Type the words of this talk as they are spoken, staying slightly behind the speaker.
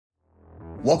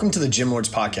Welcome to the Gym Lords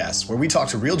Podcast, where we talk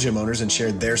to real gym owners and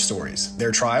share their stories,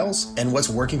 their trials, and what's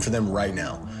working for them right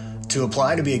now. To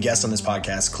apply to be a guest on this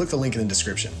podcast, click the link in the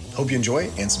description. Hope you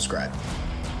enjoy and subscribe.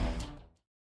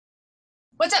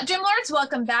 What's up, Gym Lords?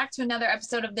 Welcome back to another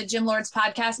episode of the Gym Lords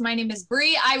Podcast. My name is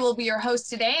Bree. I will be your host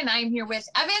today, and I'm here with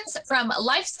Evans from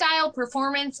Lifestyle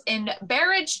Performance in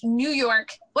Barrage, New York.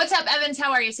 What's up, Evans?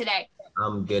 How are you today?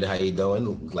 I'm good. How you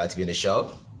doing? Glad to be on the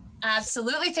show.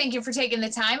 Absolutely. Thank you for taking the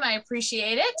time. I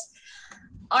appreciate it.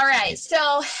 All right.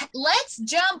 So let's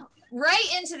jump right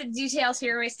into the details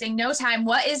here, wasting no time.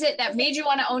 What is it that made you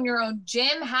want to own your own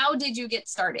gym? How did you get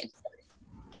started?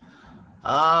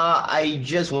 I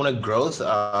just wanted growth.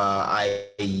 I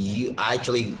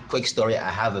actually, quick story, I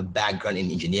have a background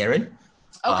in engineering.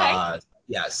 Okay.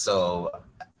 So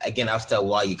again, after a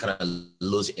while, you kind of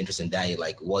lose interest in that. You're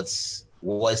like, what's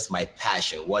my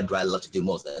passion? What do I love to do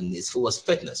most? And it was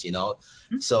fitness, you know?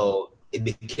 Mm-hmm. So it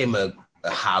became a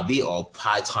hobby or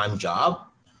part-time job.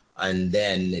 And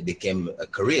then it became a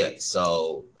career.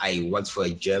 So I worked for a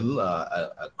gym,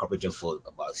 a corporate gym for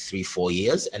about 3-4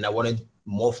 years, and I wanted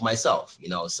more for myself, you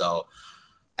know? So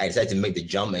I decided to make the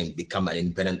jump and become an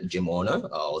independent gym owner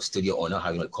or studio owner, how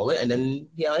you want to call it. And then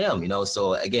here I am, you know?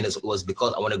 So again, it was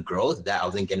because I wanted growth that I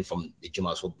wasn't getting from the gym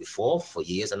I was before for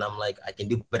years. And I'm like, I can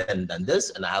do better than this.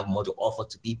 And I have more to offer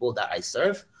to people that I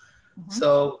serve. Mm-hmm.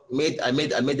 So I made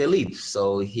the leap.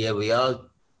 So here we are.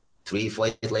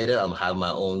 3-4 years later, I'm having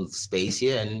my own space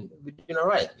here and we're doing all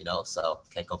right, you know, so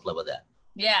can't complain about that.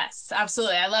 Yes,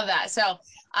 absolutely. I love that. So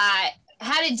I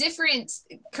had a different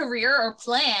career or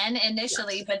plan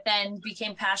initially, yes, but then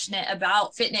became passionate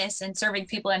about fitness and serving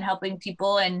people and helping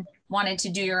people and wanted to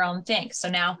do your own thing. So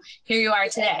now here you are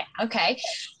today. Okay. Right.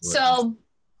 So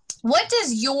what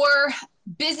does your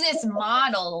business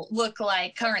model look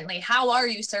like currently? How are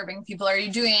you serving people? Are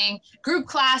you doing group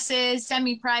classes,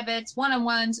 semi-privates,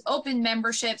 one-on-ones, open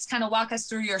memberships? Kind of walk us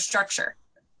through your structure.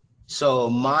 So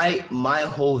my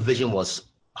whole vision was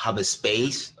have a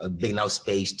space, a big enough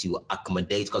space to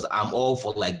accommodate, because I'm all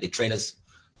for like the trainer's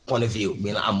point of view. I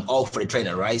mean, I'm all for the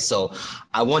trainer, right? So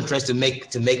I want trainers to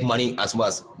make money as well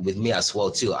as with me as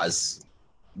well too, as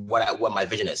what my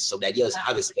vision is. So the idea is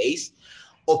have a space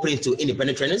opening to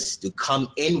independent trainers to come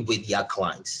in with their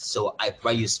clients. So I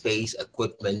provide you space,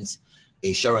 equipment,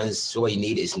 insurance. So what you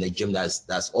need is in the gym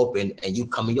that's open, and you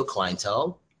come in your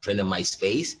clientele, train in my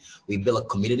space. We build a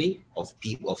community of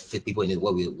people, of fit people in it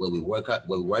where we work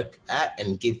at,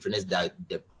 and give trainers the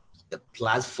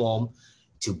platform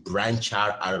to branch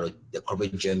out of the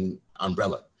corporate gym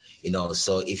umbrella. You know,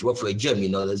 so if you work for a gym, you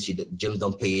know that the gyms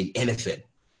don't pay you anything.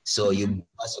 So you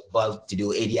bust above to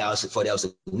do 80 hours, 40 hours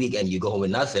a week, and you go home with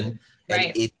nothing. And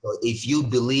right, if you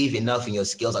believe enough in your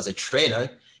skills as a trainer,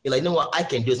 you're like, you know what, I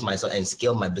can do this myself and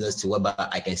scale my business to where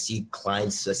I can see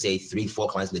clients, let's say 3-4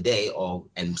 clients a day,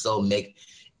 and so make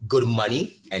good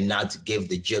money and not to give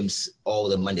the gyms all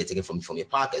the money they're taking from your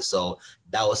pocket. So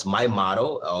that was my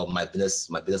model, my business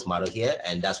model here,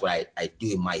 and that's what I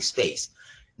do in my space.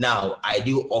 Now, I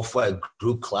do offer a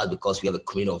group class because we have a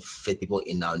community of fit people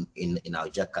in our gym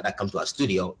that come to our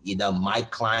studio, either my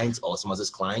clients or some other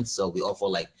clients. So we offer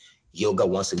like yoga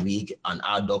once a week, an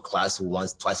outdoor class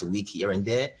twice a week here and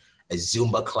there, a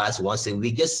Zumba class once a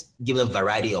week, just give them a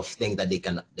variety of things that they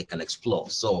can explore.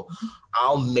 So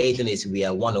our main thing is we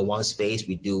are one-on-one space.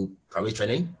 We do private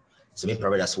training,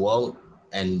 semi-private as well,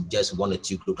 and just 1 or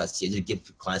 2 group classes to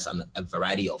give clients a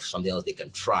variety of something else they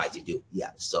can try to do.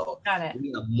 Yeah, so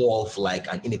we are more of like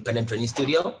an independent training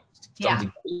studio,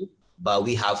 but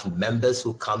we have members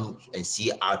who come and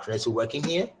see our trainers who are working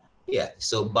here. Yeah,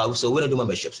 so we don't do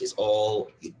memberships. It's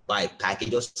all you buy a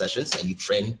package of sessions and you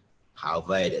train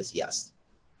however it is. Yes.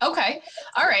 Okay.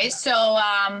 All right. So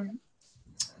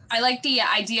I like the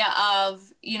idea of,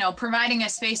 you know, providing a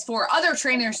space for other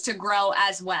trainers to grow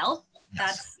as well.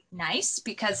 That's nice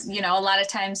because, you know, a lot of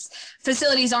times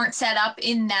facilities aren't set up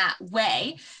in that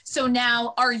way. So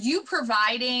now, are you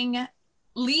providing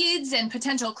leads and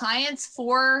potential clients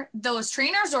for those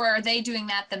trainers, or are they doing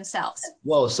that themselves?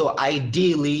 Well, so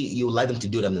ideally you like them to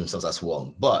do them themselves as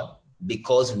well, but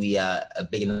because we are a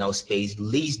big enough space,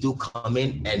 leads do come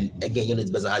in, and again, you know, the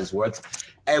business how this works.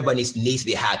 Everybody needs to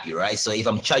be happy, right? So if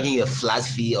I'm charging you a flat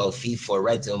fee or fee for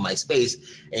renting my space,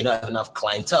 and you don't have enough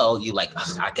clientele, you like,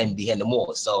 I can't be here no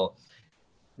more. So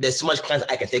there's so much clients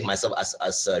I can take myself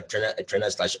as a trainer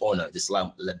 / owner. There's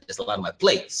a lot on my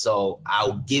plate. So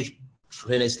I'll give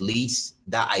trainers leads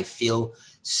that I feel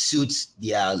suits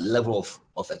their level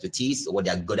of expertise or what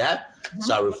they're good at. Mm-hmm.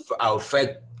 So I'll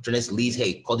refer trainers leads,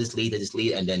 hey, call this lead,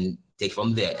 and then take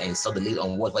from there and sell the lead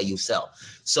on whatever you sell.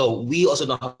 So we also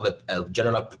don't have a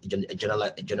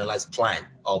generalized plan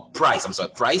or price.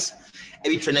 Price.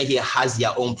 Every trainer here has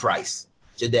their own price.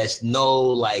 So there's no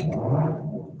like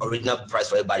original price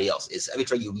for everybody else. It's every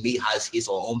trainer you meet has his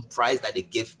or her own price that they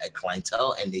give a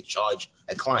clientele and they charge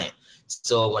a client.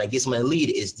 So when I give someone a lead,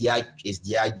 it's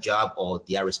their job or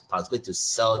their responsibility to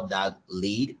sell that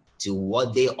lead to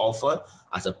what they offer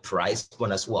as a price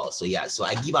point as well. So yeah, so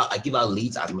I give out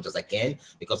leads as much as I can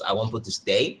because I want people to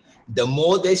stay. The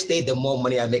more they stay, the more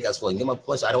money I make as well. You get my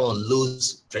point? So I don't want to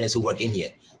lose trainers who work in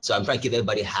here. So I'm trying to keep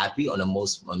everybody happy on the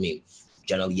most,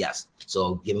 generally, yes.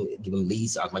 So give them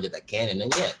leads as much as I can, and then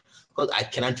yeah, because I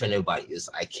cannot train everybody.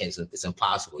 I can't. It's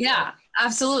impossible. Yeah,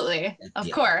 absolutely. Of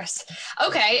course.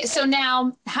 Okay, so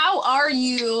now how are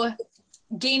you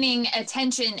gaining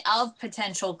attention of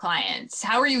potential clients?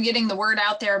 How are you getting the word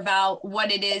out there about what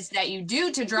it is that you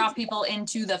do to draw people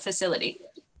into the facility?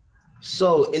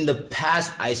 So in the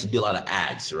past, I used to do a lot of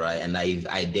ads, right? And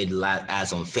I did a lot of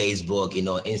ads on Facebook,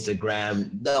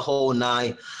 Instagram, the whole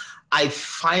nine. I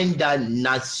find that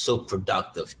not so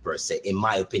productive per se, in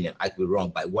my opinion. I could be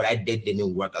wrong, but what I did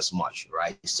didn't work as much,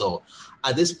 right? So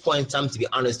at this point in time, to be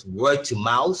honest, word to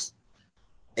mouth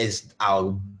is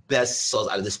our best source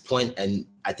at this point, and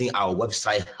I think our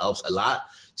website helps a lot.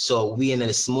 So we in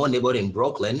a small neighborhood in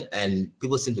Brooklyn, and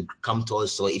people seem to come to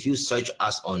us. So if you search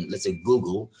us on, let's say,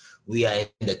 Google, we are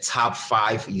in the top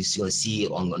 5 you're gonna see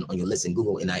on your list in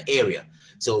Google in our area.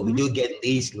 So we do get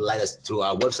these letters through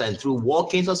our website and through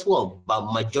walk-ins as well,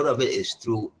 but majority of it is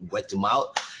through word to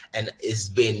mouth, and it's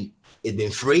been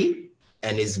free.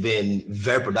 And it's been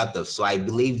very productive. So I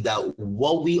believe that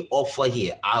what we offer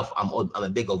here, I'm a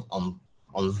big on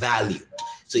value.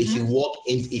 So if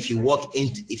you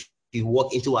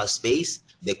walk into our space,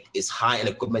 there is high-end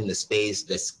equipment in the space.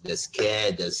 There's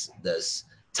care, there's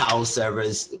towel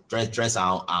service. Trainers,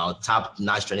 our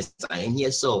top-notch trainers are in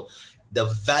here. So the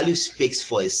value speaks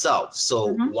for itself.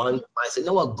 So one might say,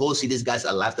 no one go see these guys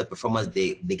at Lifestyle Performance.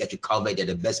 They get you covered. They're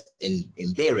the best in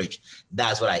Bay Ridge.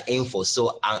 That's what I aim for.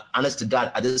 So honest to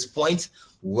God, at this point,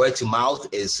 word to mouth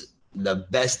is the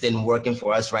best thing working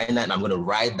for us right now. And I'm going to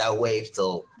ride that wave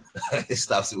till it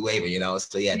stops waving,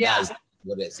 So yeah, that's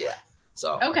what it is. Yeah.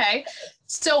 So. Okay.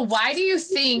 So why do you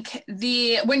think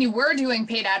when you were doing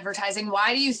paid advertising,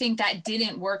 why do you think that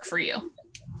didn't work for you?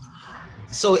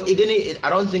 So I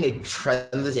don't think it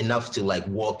trended enough to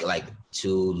walk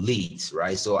to leads,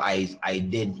 right? So I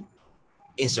did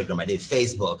Instagram, I did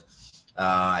Facebook,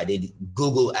 I did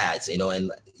Google ads,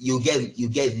 and you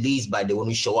get leads, but they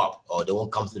won't show up, or they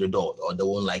won't come through the door, or they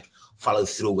won't follow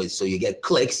through with. So you get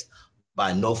clicks,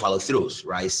 but no follow throughs,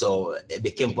 right? So it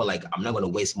became I'm not going to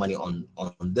waste money on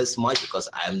this much because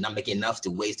I'm not making enough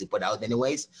to waste to put out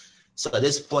anyways. So at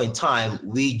this point in time,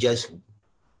 we just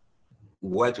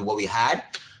worked with what we had,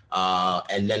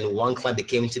 and then one client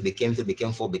became 2, became 3,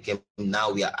 became 4,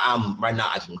 now I'm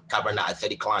covering at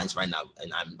 30 clients right now,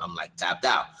 and I'm tapped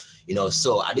out,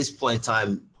 So at this point in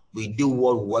time, we do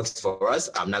what works for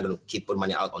us. I'm not going to keep putting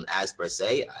money out on ads per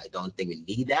se. I don't think we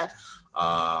need that.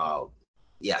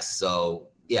 So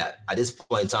at this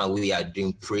point in time, we are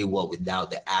doing pretty well without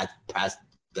the ad past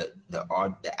the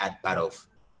ad part of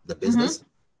the business.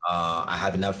 I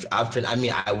have enough.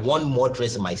 I want more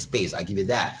trainers in my space. I give you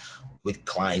that, with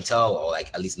clientele or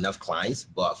at least enough clients.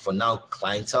 But for now,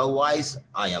 clientele wise,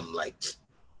 I am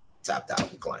tapped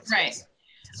out with clients. Right.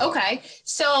 So. Okay.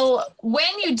 So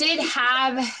when you did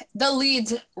have the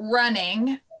leads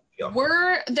running,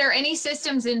 were there any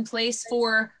systems in place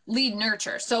for lead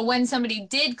nurture? So when somebody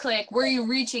did click, were you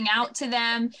reaching out to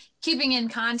them, keeping in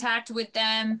contact with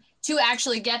them to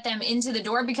actually get them into the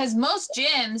door? Because most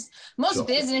gyms,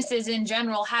 businesses in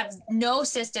general have no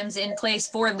systems in place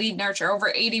for lead nurture.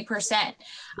 Over 80%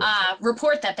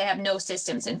 report that they have no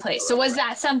systems in place. So was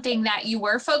that something that you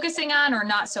were focusing on, or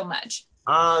not so much?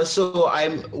 So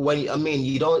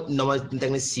you don't normally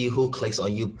technically see who clicks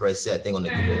on you per se. I think on the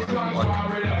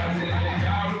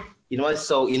Google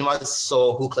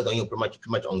so who clicked on you pretty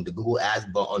much on the Google ads,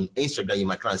 but on Instagram you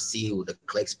might kind of see the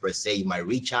clicks per se. You might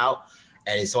reach out,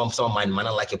 and someone might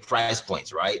not like your price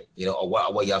points, right? Or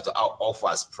what you have to offer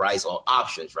as price or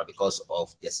options, right? Because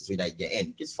of the situation that you're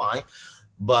in, it's fine.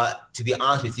 But to be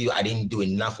honest with you, I didn't do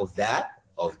enough of that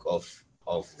of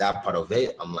that part of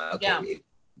it. I'm like, okay.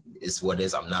 It's what it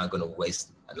is. I'm not going to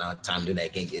waste another time doing that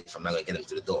again if I'm not going to get them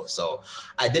to the door. So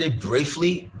I did it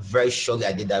briefly, very shortly.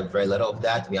 I did that very little of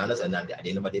that, to be honest, and I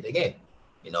didn't never did it again.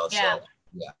 So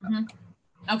yeah.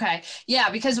 Okay. Yeah,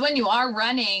 because when you are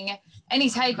running any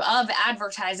type of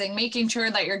advertising, making sure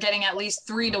that you're getting at least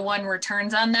 3 to 1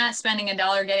 returns on that, spending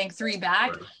 $1, getting 3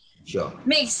 back. Sure.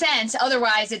 Makes sense.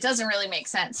 Otherwise, it doesn't really make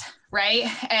sense, right?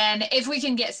 And if we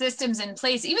can get systems in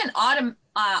place, even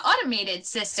automated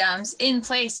systems in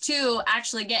place to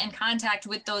actually get in contact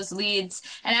with those leads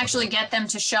and actually get them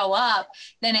to show up,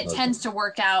 then it tends to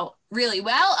work out really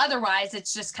well. Otherwise,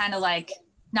 it's just kind of like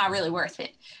not really worth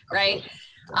it, right?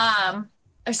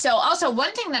 So also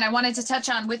one thing that I wanted to touch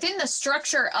on within the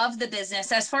structure of the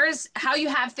business, as far as how you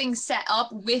have things set up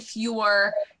with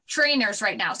your trainers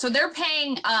right now. So they're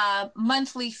paying a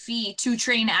monthly fee to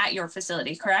train at your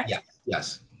facility, correct? Yeah.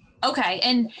 Yes. Okay.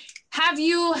 And have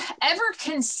you ever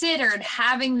considered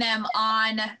having them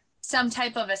on some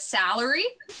type of a salary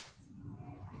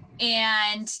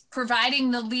and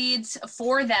providing the leads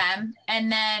for them?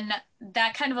 And then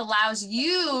that kind of allows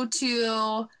you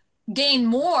to gain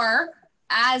more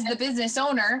as the business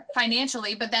owner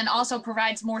financially, but then also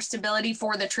provides more stability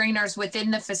for the trainers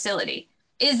within the facility.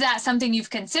 Is that something you've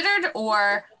considered,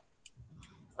 or?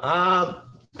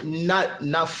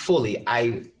 Not fully.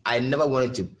 I never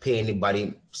wanted to pay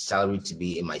anybody salary to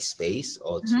be in my space,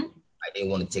 or to, I didn't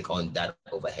want to take on that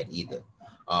overhead either.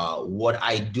 What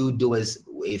I do is,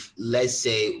 if let's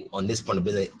say on this point of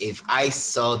business, if I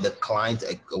sell the client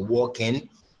a walk-in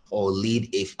or lead,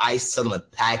 if I sell them a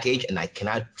package and I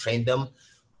cannot train them,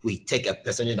 we take a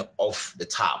percentage off the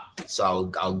top.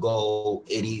 So I'll go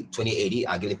 80, 20, 80.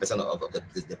 I'll give the percent of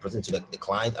the percent to the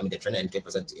client, the trainer, and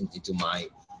 10% into my,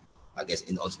 I guess,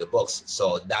 onto the books.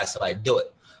 So that's how I do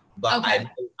it. But okay.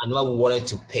 I never wanted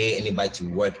to pay anybody to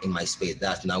work in my space.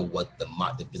 That's not what the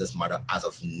business model as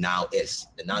of now is.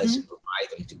 The now is to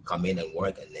provide them to come in and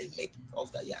work and then make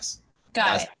off that. Yes.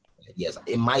 Got it. Yes,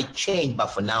 it might change, but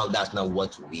for now, that's not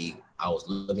what I was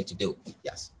looking to do.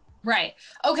 Yes. Right.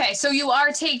 Okay. So you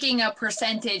are taking a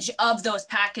percentage of those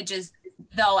packages,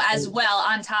 though, as well,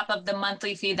 on top of the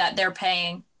monthly fee that they're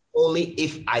paying. Only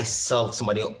if I sell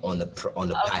somebody on the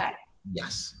package.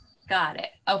 Yes. Got it.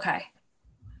 Okay.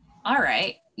 All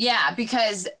right. Yeah,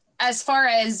 because as far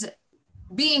as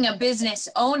being a business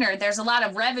owner, there's a lot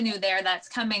of revenue there that's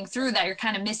coming through that you're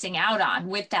kind of missing out on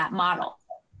with that model.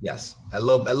 Yes. I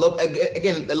love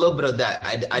again a little bit of that.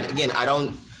 I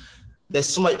don't. There's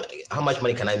so much. How much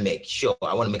money can I make? Sure,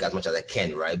 I want to make as much as I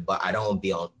can, right? But I don't want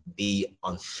to be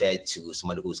unfair to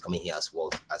somebody who's coming here as well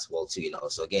too.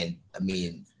 So again,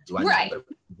 do I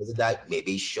visit that?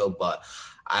 Maybe sure, but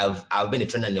I've been a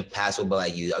trainer in the past where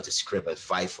you have to script and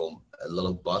fight for a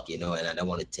little buck, and I don't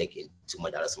want to take in too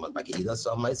much out of someone's pocket either.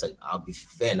 So I'll be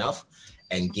fair enough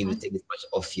and take this much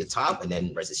off your top, and then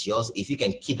the rest is yours. If you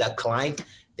can keep that client,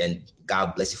 then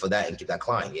God bless you for that and keep that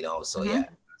client. So yeah,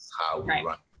 that's how we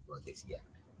run.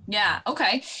 Yeah.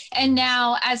 Okay. And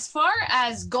now, as far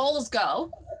as goals go,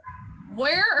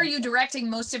 where are you directing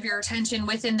most of your attention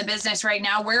within the business right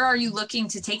now? Where are you looking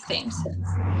to take things?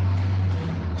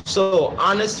 So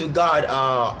honest to God,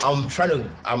 I'm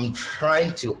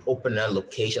trying to open a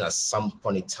location at some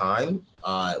point in time,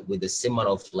 with the same amount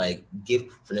of give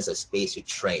trainers a space to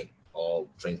train or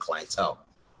train clientele.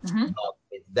 With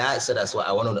that said, that's why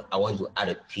I want to add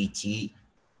a PT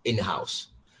in-house.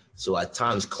 So at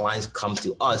times clients come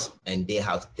to us and they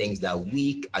have things that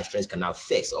we as trainers cannot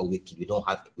fix, or we don't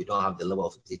have the level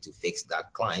of to fix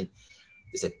that client.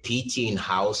 There's a PT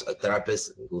in-house, a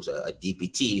therapist who's a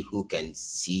DPT who can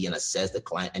see and assess the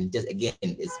client. And just again,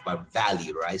 it's about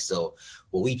value, right? So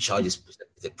what we charge is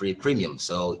a pretty premium.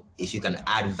 So if you can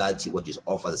add value to what you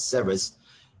offer as a service,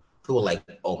 people are like,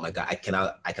 oh my God, I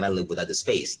cannot live without the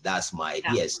space. That's my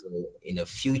idea. So in the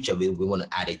future, we want to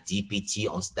add a DPT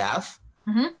on staff.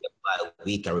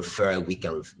 We can refer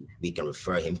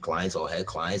him clients or her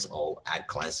clients, or add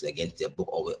clients again to their book,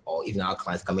 or even our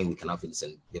clients come in, we can have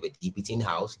listen. We have a DPT in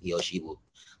house. He or she will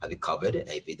have it covered. And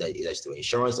if it's through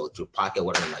insurance or through pocket,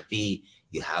 whatever it might be,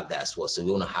 you have that as well. So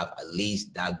we want to have at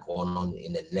least that going on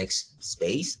in the next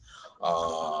space.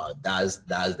 That's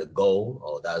the goal,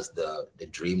 or that's the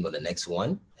dream on the next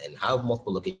one, and have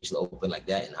multiple locations open like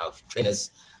that, and have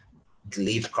trainers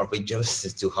leave corporate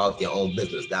jobs to have their own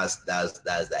business. That's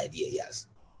the idea. Yes.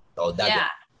 So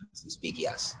to speak.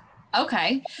 Yes.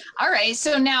 Okay. All right.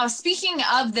 So now, speaking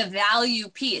of the value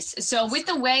piece, so with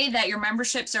the way that your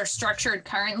memberships are structured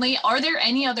currently, are there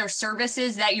any other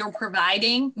services that you're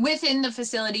providing within the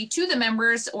facility to the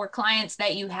members or clients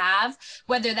that you have,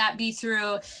 whether that be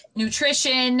through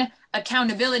nutrition,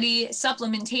 accountability,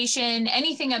 supplementation,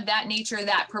 anything of that nature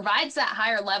that provides that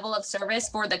higher level of service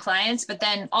for the clients, but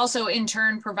then also in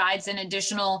turn provides an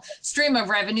additional stream of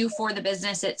revenue for the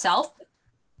business itself?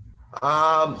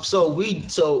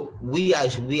 We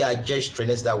are just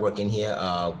trainers that work in here.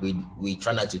 We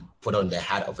try not to put on the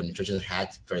hat of a nutritionist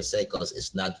hat per se, because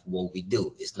it's not what we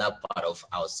do. It's not part of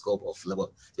our scope of level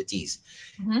of expertise.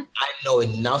 I know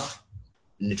enough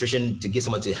nutrition to give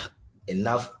someone to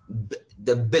enough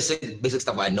the basic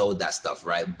stuff. I know that stuff,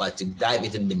 right? But to dive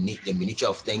into the minutiae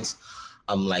of things,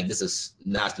 I'm like, this is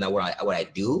not what I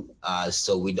do.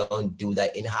 So we don't do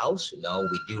that in house. You know,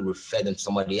 we do refer them to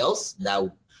somebody else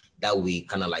that we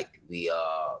kind of like we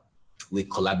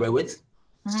collaborate with.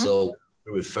 So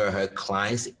we refer her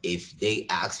clients if they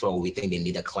ask for what we think they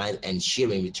need a client, and she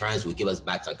in returns will give us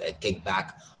back like a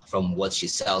kickback from what she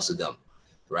sells to them.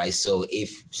 Right. So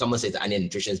if someone says, I need a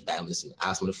nutritionist back, listen,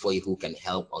 ask someone for you who can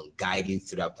help on guide you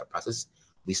throughout the process.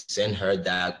 We send her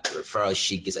that referral.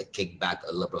 She gets a kickback,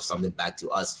 a little bit of something back to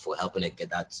us for helping her get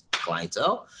that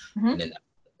clientele. And then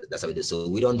that's how we do. So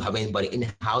we don't have anybody in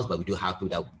the house, but we do have people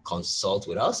that consult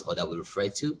with us or that we refer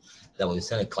to, that when we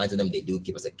send a client to them, they do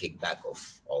give us a kickback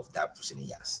of that person.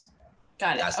 Yes.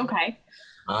 Got it. Okay.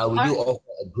 We do offer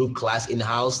a group class in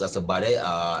house. That's about it.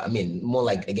 I mean, more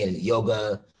like, again,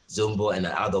 yoga, Zumba, and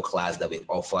an outdoor class that we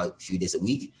offer a few days a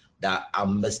week, that I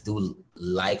must do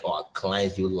like, or our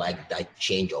clients do like that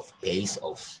change of pace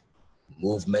of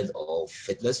movement or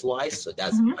fitness wise. So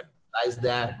that's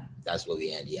that's where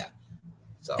we end. Yeah.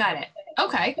 So. Got it.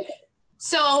 Okay.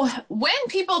 So when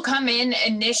people come in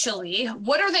initially,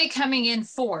 what are they coming in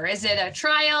for? Is it a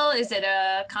trial? Is it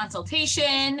a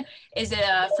consultation? Is it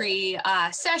a free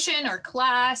session or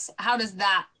class? How does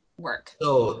that work?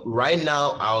 So right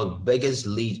now, our biggest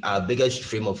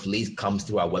stream of leads comes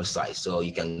through our website. So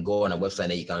you can go on our website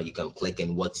and you can click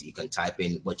in you can type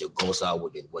in what your goals are,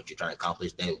 what you're trying to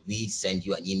accomplish. Then we send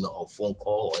you an email or phone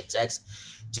call or text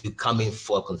to come in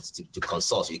to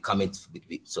consult. So you come in,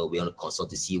 so we want to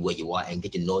consult to see where you are and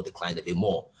get to know the client a bit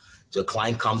more. So a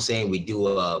client comes in, we do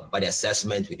a body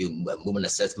assessment, we do movement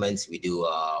assessments, we do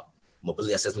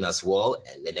mobility assessment as well,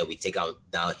 and then we take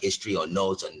down history or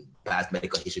notes on past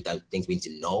medical history, things we need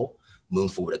to know moving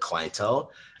forward with the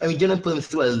clientele, and we generally put them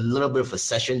through a little bit of a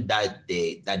session that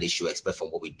they should expect from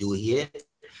what we do here,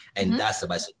 and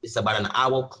it's about an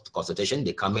hour consultation.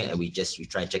 They come in and we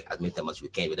try and check as many times as we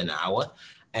can within an hour,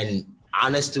 and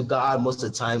honest to God, most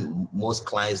of the time, most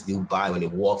clients do buy when they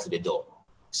walk through the door.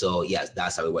 So yes,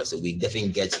 that's how it works. So we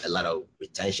definitely get a lot of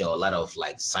retention, a lot of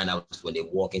like sign-ups when they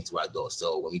walk into our door.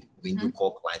 So when we do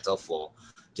call clientele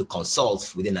to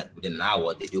consult within an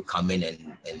hour, they do come in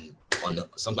and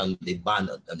sometimes they buy on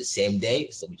the same day,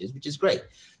 so which is great.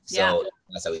 So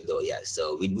that's how we do. Yeah.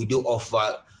 So we do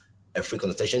offer a free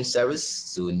consultation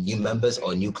service to new members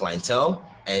or new clientele,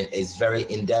 and it's very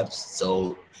in-depth.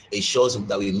 So it shows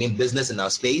that we mean business in our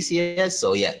space here.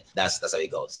 So yeah, that's how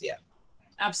it goes. Yeah.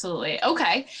 Absolutely.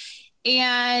 Okay.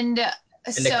 And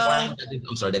so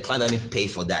the client doesn't pay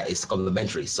for that. It's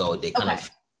complimentary. So they kind of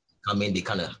come in, they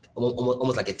kind of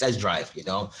almost like a test drive,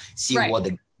 see what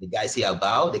the guys here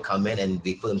about. They come in and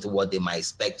we put them to what they might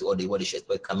expect or what they should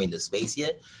expect coming in the space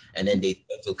here. And then they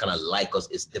feel kind of like us.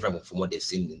 It's different from what they've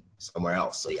seen somewhere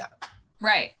else. So yeah.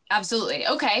 Right. Absolutely.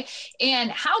 Okay. And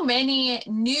how many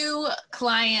new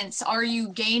clients are you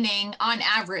gaining on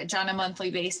average on a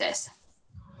monthly basis?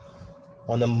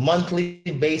 On a monthly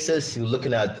basis, you're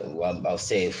looking at, I'll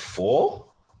say 4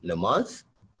 in a month.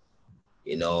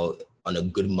 On a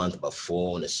good month, about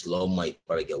 4. On a slow month, you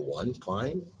probably get 1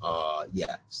 client.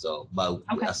 Yeah. So, but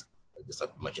that's as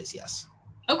much as yes.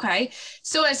 Okay.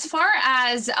 So as far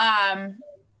as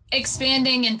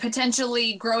expanding and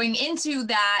potentially growing into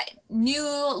that new,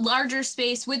 larger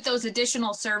space with those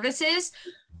additional services,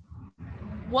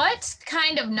 what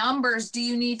kind of numbers do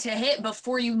you need to hit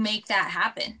before you make that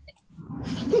happen?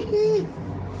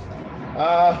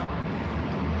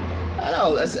 I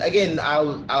don't know. Again,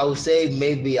 I would say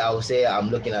I'm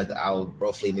looking at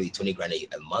roughly maybe 20 grand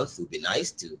a month would be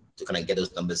nice to kind of get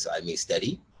those numbers.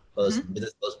 Steady, because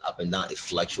business goes up and down, it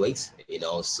fluctuates,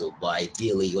 So, but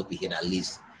ideally, you would be hitting at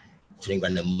least 20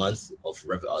 grand a month of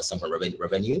some kind of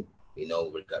revenue,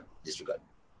 disregard.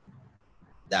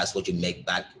 That's what you make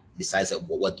back. Besides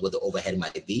what the overhead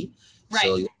might be. Right.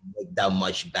 So you make that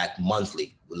much back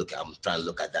monthly. I'm trying to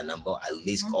look at that number, at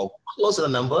least close to the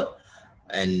number,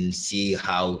 and see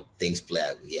how things play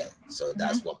out. Yeah. So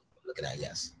that's what I'm looking at.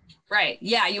 Yes. Right.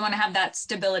 Yeah. You want to have that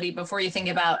stability before you think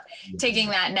about taking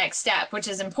that next step, which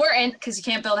is important because you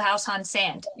can't build a house on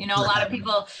sand. A lot of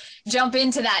people jump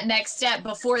into that next step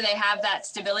before they have that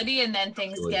stability, and then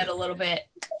things get a little bit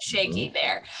shaky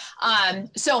there.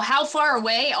 So how far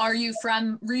away are you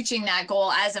from reaching that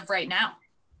goal as of right now?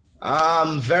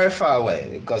 Very far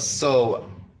away, because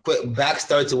quick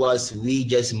backstory to us. We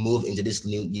just moved into this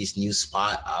new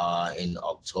spot in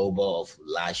October of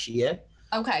last year.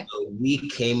 Okay. So we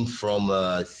came from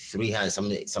 300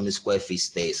 something square feet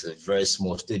space, a very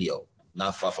small studio,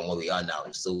 not far from where we are now.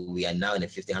 So we are now in a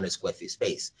 1,500 square feet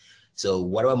space. So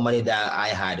whatever money that I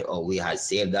had or we had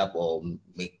saved up or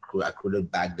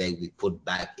accrued back there, we put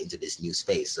back into this new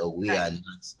space. So we are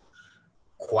not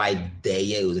quite there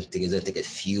yet. It's going to take a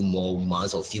few more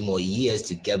months or a few more years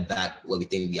to get back where we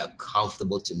think we are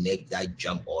comfortable to make that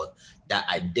jump or that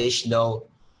additional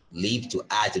leave to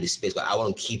add to the space. But I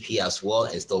want to keep here as well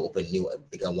and still open new and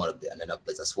bigger one of another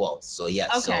place as well. So yeah.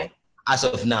 Okay. So as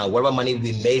of now, whatever money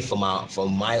we made from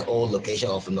my old location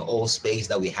or from the old space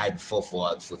that we had before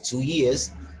for 2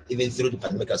 years, even through the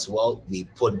pandemic as well, we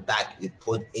put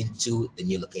into the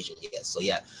new location. Yes. So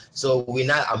yeah. So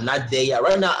I'm not there yet.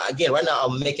 Right now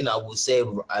I'm making, I would say,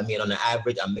 I mean, on an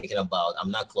average, I'm making about, I'm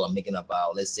not close, I'm making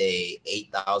about, let's say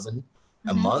 8,000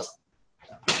 a month.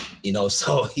 You know,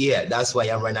 so yeah, that's why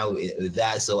I'm right now with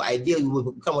that. So ideally we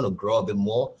would kind of want to grow a bit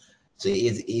more. So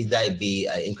either be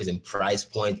an increase in price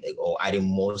point or adding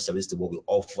more service to what we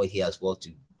offer here as well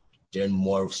to generate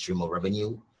more stream of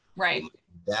revenue. Right.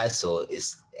 That, so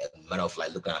it's a matter of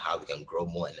like looking at how we can grow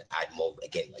more and add more,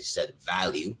 again, like you said,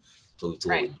 value to what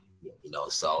we do, you know.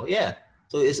 So yeah,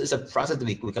 so it's a process that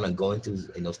we kind of go into,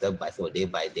 you know, step by step, day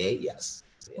by day. Yes.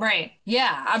 So, yeah. Right.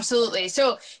 Yeah, absolutely.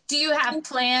 So do you have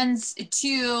plans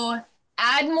to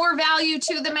add more value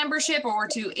to the membership or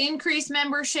to increase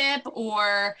membership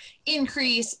or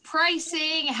increase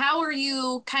pricing? How are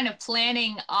you kind of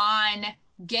planning on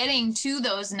getting to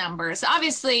those numbers?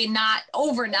 Obviously not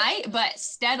overnight, but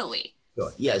steadily.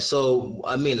 Sure. Yeah. So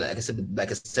I mean, like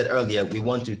I said earlier, we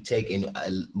want to take in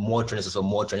more trainers, so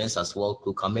more trainers as well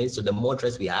to come in. So the more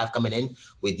trainers we have coming in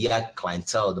with their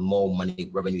clientele, the more money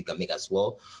revenue we can make as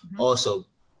well. Also,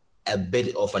 a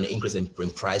bit of an increase in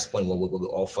price point what we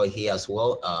offer here as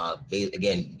well.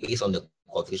 Based on the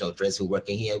qualification of trainers who are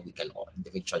working here, we can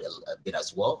definitely charge a bit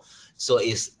as well. So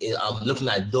I'm looking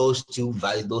at those two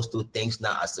values, those two things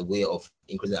now as a way of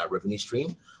increasing our revenue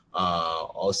stream.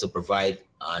 Also provide,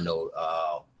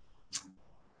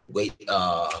 we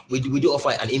do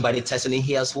offer an in-body testing in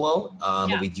here as well.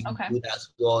 We do that as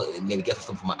well. Maybe get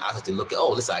some from my access to look at,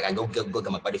 listen, I can go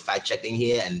get my body fat checked in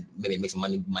here and maybe make some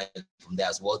money from there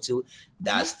as well too.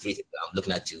 That's 3 things I'm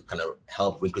looking at to kind of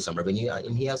help increase some revenue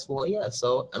in here as well. Yeah.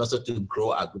 So, and also to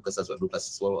grow our group classes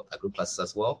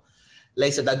as well. Like I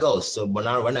said, that goes. So when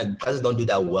our classes don't do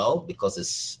that well because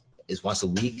it's once a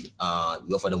week.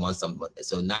 We offer them once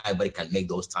so not everybody can make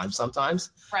those times sometimes.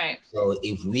 Right. So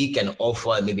if we can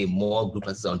offer maybe more group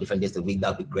classes on different days a week,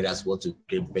 that'd be great as well to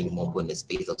bring more people in the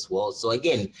space as well. So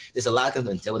again, there's a lot of things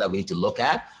on the table that we need to look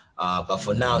at. But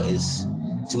for now, is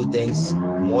 2 things: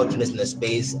 more trainers in the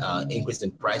space, increase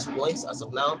in price points as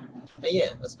of now. And yeah,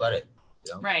 that's about it.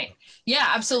 You know? Right. Yeah,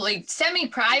 absolutely.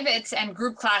 Semi-privates and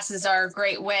group classes are a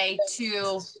great way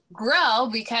to grow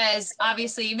because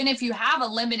obviously, even if you have a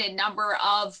limited number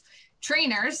of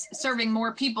trainers, serving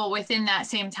more people within that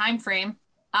same time frame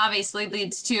obviously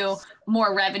leads to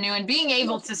more revenue and being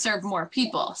able to serve more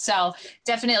people. So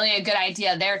definitely a good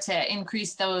idea there to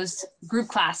increase those group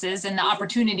classes and the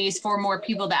opportunities for more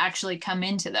people to actually come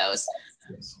into those.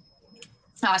 Yes.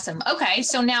 Awesome. Okay.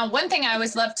 So now one thing I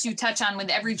always love to touch on with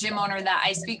every gym owner that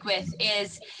I speak with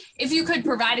is if you could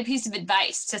provide a piece of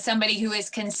advice to somebody who is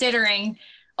considering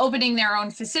opening their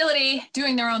own facility,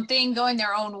 doing their own thing, going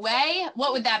their own way,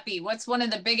 what would that be? What's one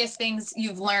of the biggest things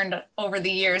you've learned over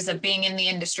the years of being in the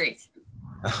industry?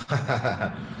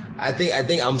 I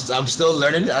think I'm still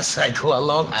learning as I go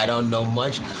along. I don't know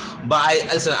much, but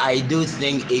I do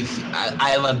think if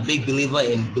I am a big believer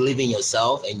in believing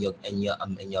yourself and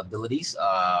your abilities.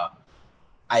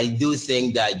 I do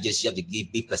think that just you have to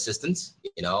be persistent.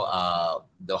 You know,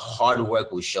 the hard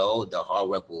work will show. The hard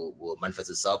work will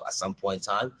manifest itself at some point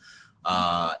in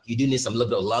time. You do need some little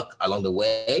bit of luck along the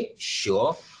way,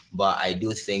 sure, but I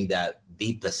do think that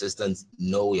be persistent,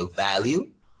 know your value,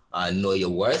 know your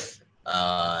worth.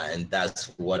 And that's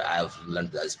what I've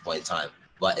learned at this point in time.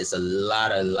 But it's a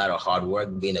lot of hard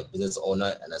work being a business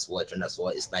owner, and that's what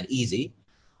it's not easy.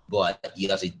 But you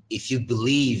have to, if you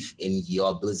believe in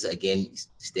your ability, again,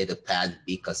 stay the path,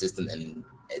 be consistent, and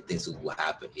things will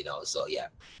happen. You know, so yeah,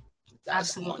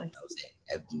 that's absolutely.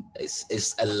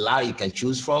 It's a lot you can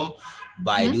choose from,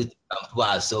 but I do think people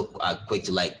are so quick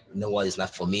to like, you know what, it's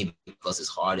not for me because it's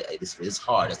hard. It's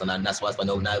hard. It's not. That's why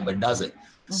not everybody does it.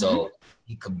 So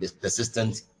you can be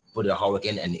persistent, put the hard work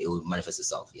in, and it will manifest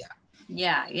itself. Yeah.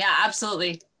 Yeah,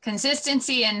 absolutely.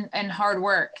 Consistency and hard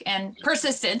work and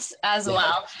persistence as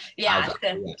well. Yeah,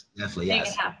 definitely. Make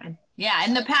Yes. it happen. Yeah,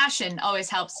 and the passion always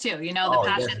helps too. You know, the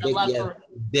passion, the love for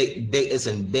big. It's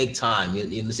in big time.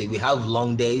 You see, we have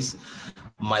long days.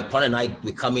 My partner and I,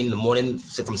 we come in the morning,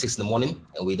 from 6 in the morning,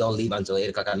 and we don't leave until 8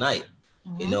 o'clock at night.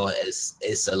 You know,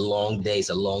 it's a long day,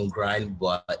 it's a long grind.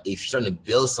 But if you're trying to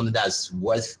build something that's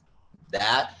worth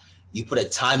that, you put a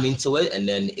time into it, and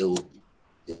then it'll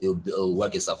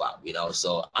work itself out. You know,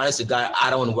 so honestly, God,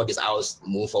 I don't want to work this hours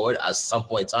moving forward. At some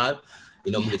point in time,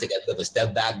 you know, maybe take a bit of a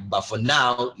step back. But for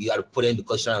now, you got to put in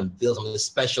because you're trying to build something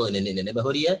special in the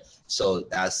neighborhood here. So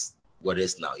that's what it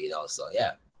is now. You know, so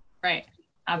yeah. Right.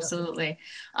 Absolutely.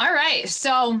 All right.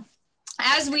 So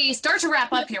as we start to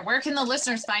wrap up here, where can the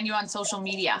listeners find you on social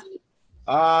media?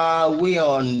 We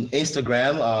on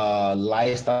Instagram,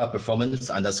 lifestyle performance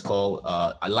performance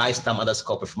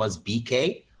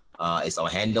BK. It's our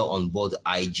handle on both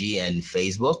IG and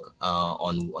Facebook.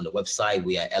 On the website,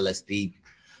 we are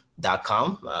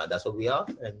lsp.com. That's what we are.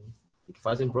 And you can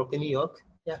find us in Brooklyn, New York.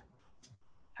 Yeah.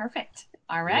 Perfect.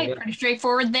 All right. Pretty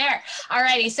straightforward there. All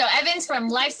righty. So Evans from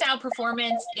Lifestyle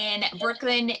Performance in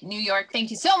Brooklyn, New York.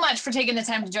 Thank you so much for taking the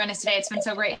time to join us today. It's been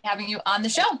so great having you on the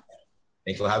show.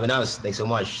 Thanks for having us. Thanks so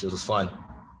much. It was fun.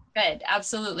 Good.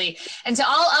 Absolutely. And to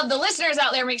all of the listeners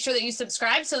out there, make sure that you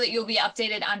subscribe so that you'll be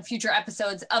updated on future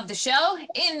episodes of the show.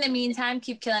 In the meantime,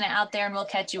 keep killing it out there and we'll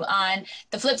catch you on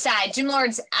the flip side. Gym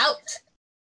Lords out.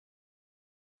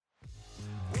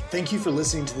 Thank you for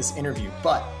listening to this interview,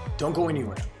 but don't go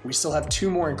anywhere. We still have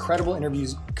 2 more incredible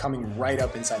interviews coming right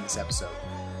up inside this episode.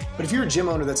 But if you're a gym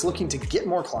owner that's looking to get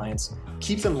more clients,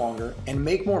 keep them longer, and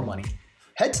make more money,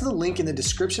 head to the link in the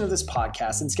description of this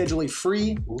podcast and schedule a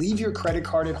free leave your credit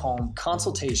card at home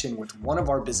consultation with one of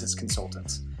our business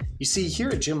consultants. You see, here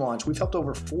at Gym Launch, we've helped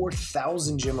over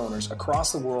 4,000 gym owners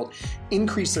across the world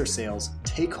increase their sales,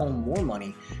 take home more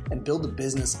money, and build the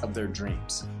business of their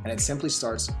dreams. And it simply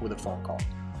starts with a phone call.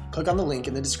 Click on the link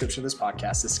in the description of this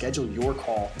podcast to schedule your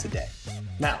call today.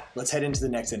 Now, let's head into the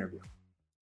next interview.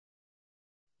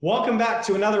 Welcome back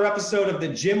to another episode of the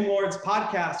Gym Lords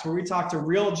podcast, where we talk to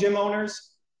real gym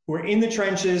owners who are in the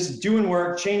trenches, doing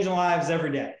work, changing lives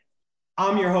every day.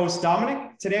 I'm your host,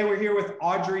 Dominic. Today, we're here with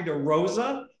Audrey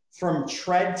DeRosa from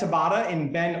Tread Tabata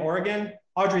in Bend, Oregon.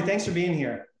 Audrey, thanks for being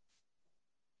here.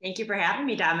 Thank you for having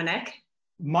me, Dominic.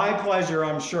 My pleasure,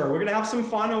 I'm sure. We're going to have some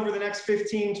fun over the next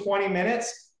 15, 20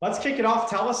 minutes. Let's kick it off.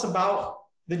 Tell us about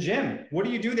the gym. What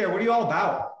do you do there? What are you all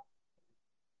about?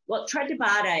 Well, Tread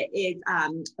Tabata is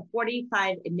a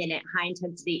 45-minute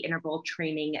high-intensity interval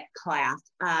training class.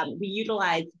 We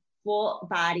utilize full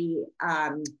body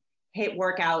HIIT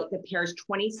workout that pairs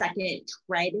 20-second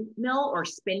treadmill or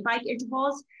spin bike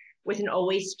intervals with an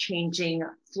always changing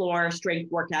floor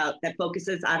strength workout that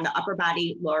focuses on the upper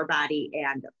body, lower body,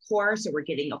 and core. So we're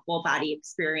getting a full body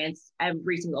experience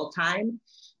every single time.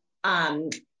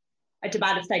 A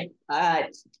Tabata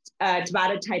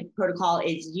type protocol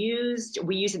is used.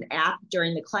 We use an app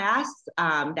during the class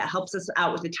that helps us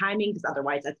out with the timing, because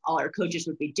otherwise that's all our coaches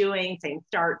would be doing, saying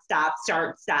start, stop,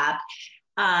 start, stop.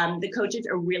 The coaches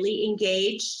are really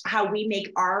engaged. How we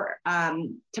make our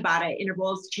Tabata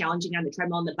intervals challenging on the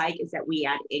treadmill and the bike is that we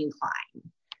add incline.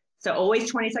 So always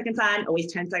 20 seconds on,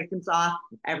 always 10 seconds off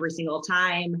every single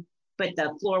time, but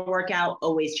the floor workout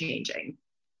always changing.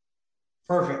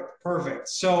 Perfect.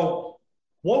 So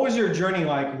what was your journey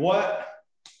like? What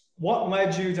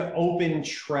led you to open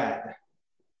Tread?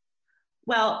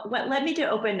 Well, what led me to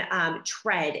open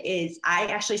Tread is I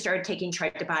actually started taking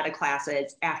Tread Tabata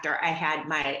classes after I had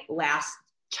my last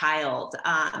child.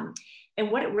 And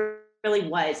what it really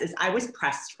was is I was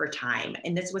pressed for time.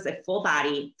 And this was a full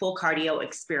body, full cardio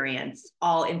experience,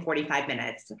 all in 45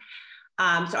 minutes.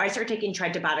 So I started taking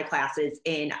Tread Tabata classes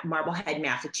in Marblehead,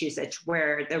 Massachusetts,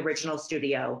 where the original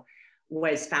studio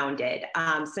was founded.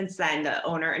 Since then, the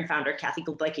owner and founder, Kathy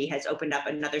Gublicki, has opened up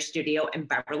another studio in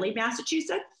Beverly,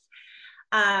 Massachusetts.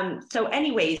 So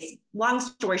anyways, long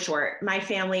story short, my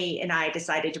family and I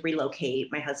decided to relocate.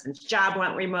 My husband's job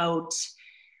went remote.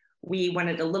 We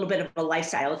wanted a little bit of a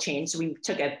lifestyle change. So we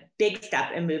took a big step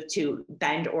and moved to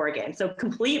Bend, Oregon. So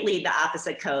completely the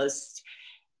opposite coast.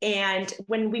 And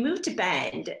when we moved to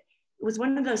Bend, it was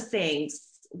one of those things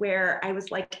where I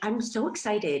was like, I'm so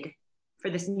excited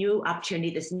for this new opportunity,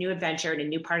 this new adventure in a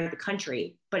new part of the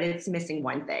country, but it's missing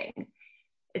one thing.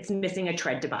 It's missing a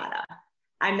Tread Tabata.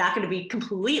 I'm not going to be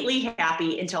completely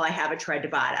happy until I have a Tread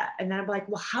Tabata. And then I'm like,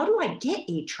 well, how do I get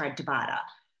a Tread Tabata?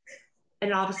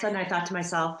 And all of a sudden I thought to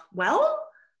myself, well,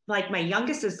 like my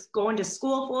youngest is going to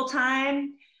school full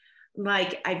time.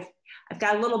 Like I've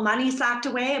got a little money socked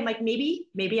away. I'm like, maybe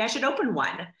I should open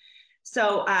one.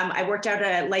 So I worked out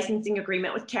a licensing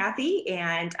agreement with Kathy,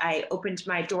 and I opened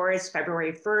my doors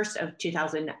February 1st of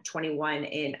 2021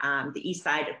 in the east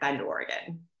side of Bend,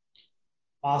 Oregon.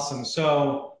 Awesome.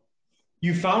 So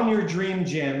you found your dream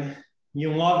gym,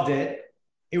 you loved it.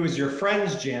 It was your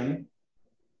friend's gym,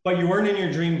 but you weren't in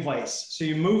your dream place. So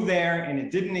you moved there and it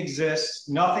didn't exist,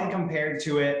 nothing compared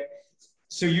to it.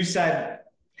 So you said,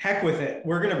 heck with it.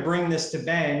 We're going to bring this to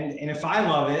Bend. And if I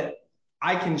love it,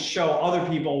 I can show other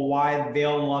people why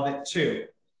they'll love it too.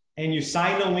 And you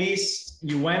signed a lease,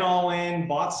 you went all in,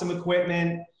 bought some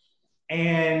equipment,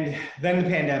 and then the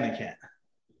pandemic hit.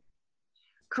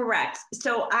 Correct.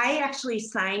 So I actually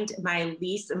signed my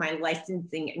lease and my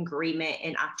licensing agreement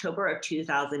in October of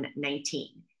 2019.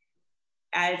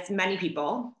 As many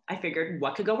people, I figured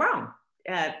what could go wrong?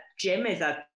 Gym is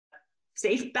a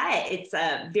safe bet. It's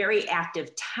a very active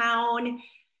town.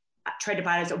 Tried to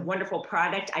Buy is a wonderful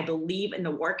product. I believe in the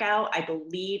workout. I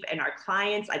believe in our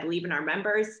clients. I believe in our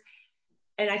members.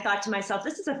 And I thought to myself,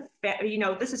 this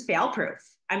is fail proof.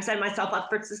 I'm setting myself up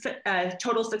for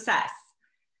total success.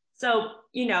 So,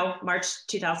 March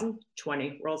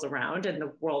 2020 rolls around and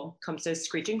the world comes to a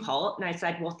screeching halt. And I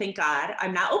said, well, thank God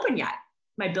I'm not open yet.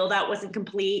 My build out wasn't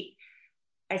complete.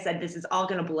 I said, this is all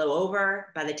going to blow over.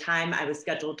 By the time I was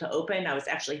scheduled to open, I was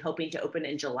actually hoping to open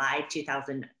in July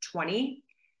 2020.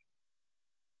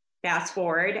 Fast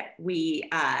forward, we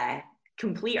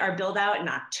complete our build out in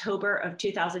October of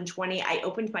 2020. I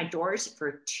opened my doors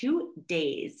for 2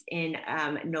 days in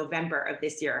November of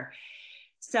this year.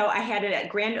 So I had a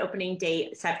grand opening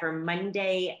date set for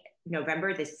Monday,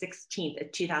 November the 16th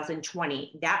of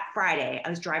 2020. That Friday, I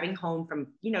was driving home from,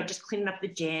 just cleaning up the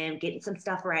gym, getting some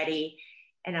stuff ready.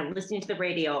 And I'm listening to the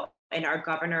radio, and our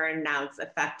governor announced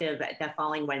effective the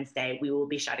following Wednesday, we will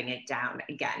be shutting it down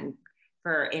again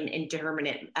for an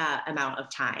indeterminate amount of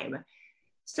time.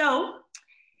 So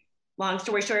long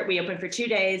story short, we opened for 2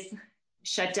 days,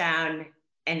 shut down,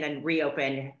 and then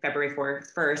reopened February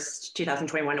 1st,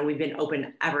 2021, and we've been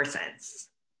open ever since.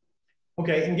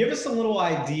 Okay, and give us a little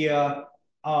idea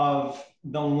of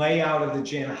the layout of the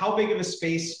gym. How big of a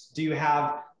space do you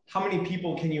have? How many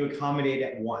people can you accommodate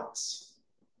at once?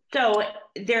 So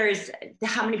there's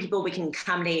how many people we can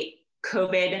accommodate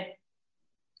COVID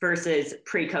versus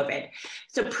pre-COVID.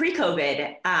 So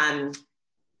pre-COVID,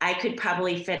 I could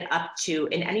probably fit up to,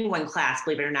 in any one class,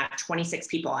 believe it or not, 26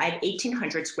 people. I have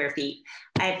 1,800 square feet.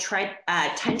 I have tried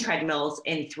 10 treadmills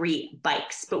and 3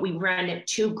 bikes, but we run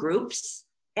 2 groups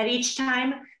at each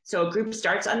time. So a group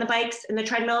starts on the bikes and the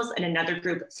treadmills, and another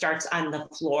group starts on the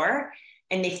floor,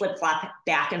 and they flip-flop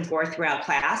back and forth throughout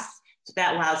class. So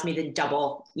that allows me to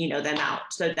double, them out.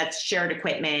 So that's shared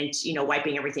equipment,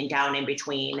 wiping everything down in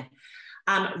between.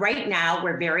 Right now,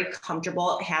 we're very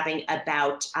comfortable having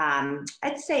about,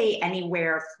 I'd say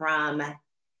anywhere from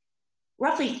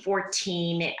roughly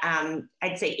 14,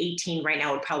 I'd say 18 right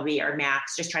now would probably be our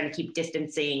max, just trying to keep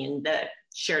distancing and the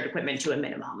shared equipment to a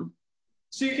minimum.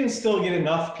 So you can still get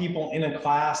enough people in a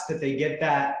class that they get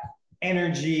that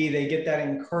energy, they get that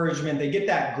encouragement, they get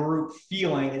that group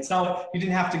feeling. It's not like you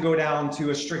didn't have to go down to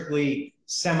a strictly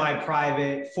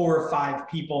semi-private 4 or 5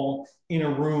 people in a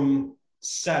room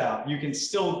setup. You can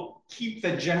still keep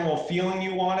the general feeling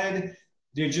you wanted.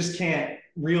 You just can't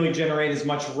really generate as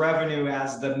much revenue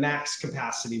as the max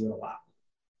capacity would allow.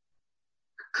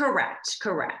 Correct.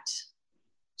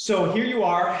 So here you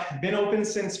are, been open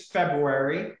since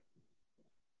February,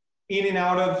 in and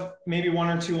out of maybe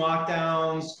 1 or 2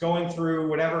 lockdowns, going through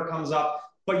whatever comes up,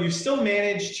 but you still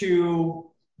manage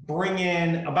to bring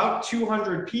in about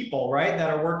 200 people, right, that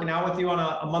are working out with you on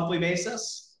a monthly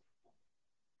basis?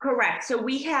 Correct. So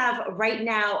we have right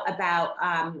now about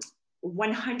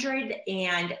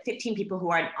 115 people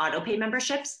who are in auto pay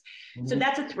memberships. Mm-hmm. So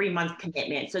that's a 3-month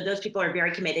commitment. So those people are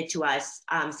very committed to us,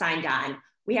 signed on.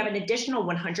 We have an additional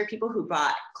 100 people who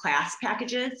bought class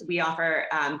packages. We offer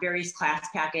various class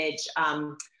package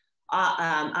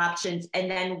options. And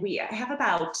then we have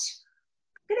about,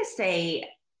 I'm going to say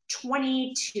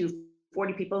 20 to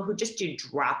 40 people who just do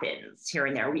drop-ins here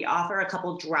and there. We offer a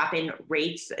couple drop-in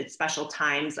rates at special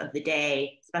times of the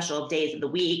day, special days of the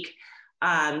week,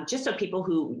 just so people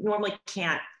who normally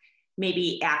can't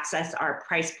maybe access our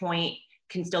price point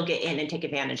can still get in and take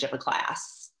advantage of a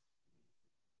class.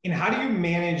 And how do you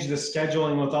manage the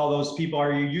scheduling with all those people?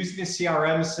 Are you using a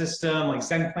CRM system like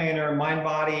Zen Planner,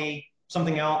 MindBody,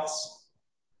 something else?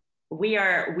 We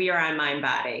are on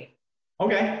MindBody.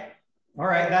 Okay. All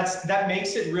right. That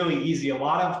makes it really easy. A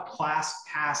lot of class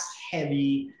pass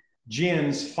heavy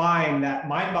gyms find that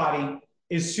MindBody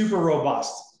is super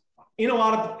robust. In a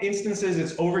lot of instances,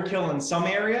 it's overkill in some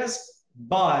areas,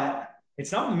 but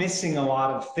it's not missing a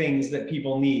lot of things that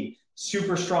people need.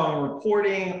 super strong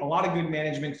reporting, a lot of good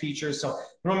management features. So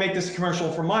I don't make this a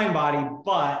commercial for MindBody,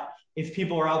 but if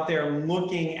people are out there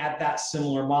looking at that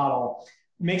similar model,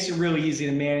 it makes it really easy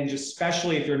to manage,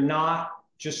 especially if you're not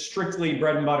just strictly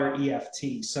bread and butter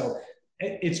EFT. So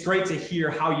it's great to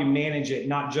hear how you manage it,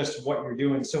 not just what you're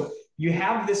doing. So you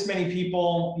have this many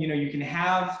people, you know, you can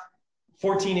have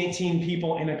 14, 18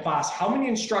 people in a class. How many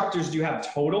instructors do you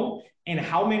have total? And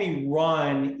how many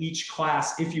run each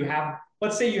class? If you have,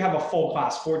 let's say you have a full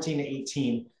class, 14 to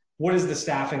 18, what does the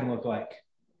staffing look like?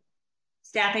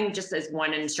 Staffing just as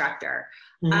one instructor.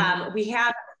 Mm-hmm. We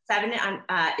have 7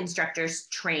 instructors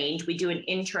trained. We do an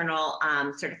internal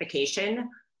certification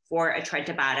for a Tread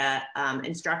Tabata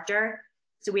instructor.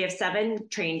 So we have 7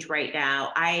 trained right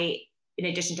now. In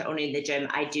addition to owning the gym,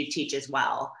 I do teach as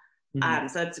well. Mm-hmm.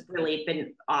 So it's really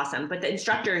been awesome. But the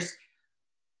instructors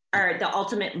are the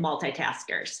ultimate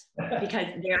multitaskers because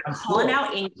they're calling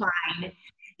out incline,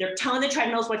 they're telling the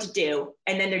treadmills what to do,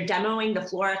 and then they're demoing the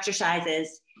floor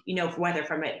exercises, you know, whether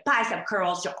from bicep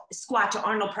curls to squat to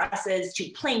Arnold presses to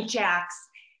plank jacks,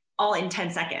 all in 10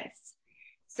 seconds.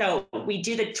 So we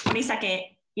do the 20-second,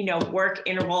 you know, work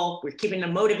interval. We're keeping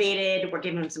them motivated. We're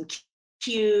giving them some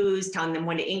cues, telling them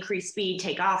when to increase speed,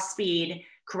 take off speed,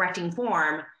 correcting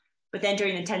form. But then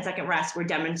during the 10-second rest, we're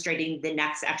demonstrating the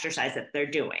next exercise that they're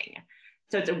doing.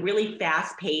 So it's a really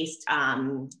fast-paced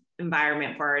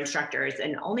environment for our instructors,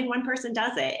 and only one person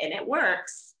does it, and it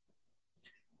works.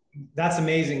 That's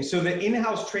amazing. So the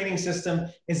in-house training system,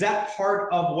 is that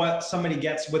part of what somebody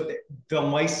gets with the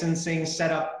licensing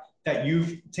setup that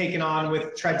you've taken on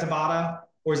with Tread Tabata,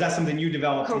 or is that something you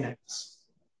developed in-house?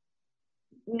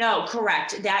 No,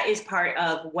 correct. That is part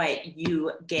of what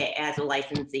you get as a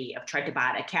licensee of Tread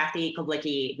Tabata. Kathy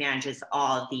Koblicki manages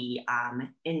all the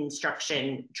instructor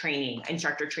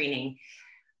training.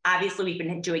 Obviously, we've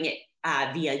been doing it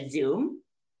via Zoom,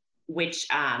 which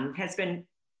has been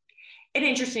an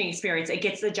interesting experience. It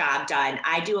gets the job done.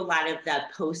 I do a lot of the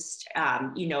post,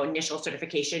 initial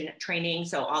certification training.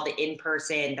 So all the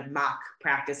in-person, the mock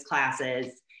practice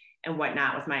classes and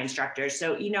whatnot with my instructors.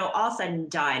 So, all said and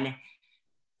done,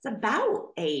 it's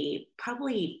about a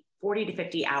probably 40 to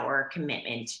 50 hour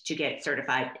commitment to get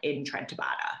certified in Tread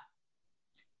Tabata.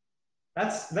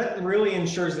 That really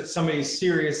ensures that somebody's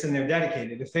serious and they're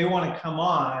dedicated. If they want to come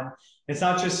on, it's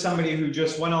not just somebody who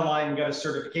just went online and got a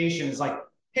certification. It's like,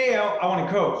 hey, I want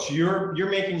to coach. You're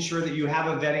making sure that you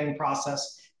have a vetting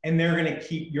process and they're going to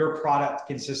keep your product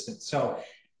consistent. So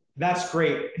that's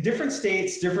great. Different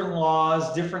states, different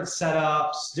laws, different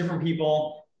setups, different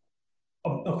people.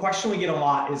 A question we get a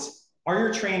lot is, are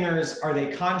your trainers, are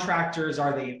they contractors?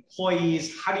 Are they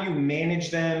employees? How do you manage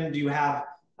them? Do you have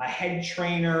a head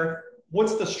trainer?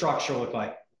 What's the structure look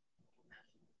like?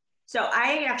 So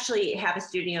I actually have a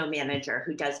studio manager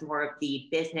who does more of the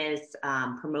business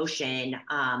promotion,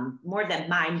 more the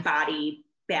mind, body,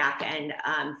 back end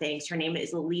things. Her name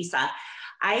is Lisa.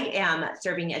 I am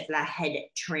serving as the head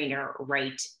trainer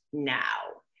right now.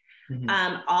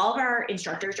 Mm-hmm. All of our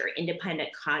instructors are independent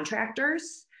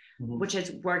contractors, mm-hmm. which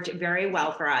has worked very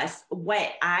well for us.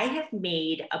 What I have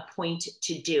made a point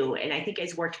to do, and I think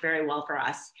has worked very well for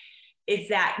us, is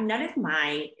that none of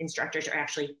my instructors are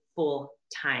actually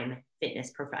full-time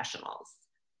fitness professionals.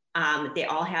 They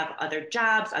all have other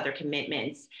jobs, other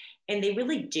commitments, and they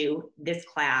really do this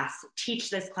class, teach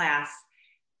this class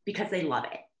because they love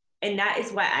it. And that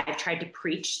is what I've tried to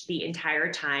preach the entire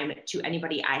time to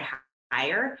anybody I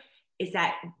hire, is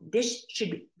that this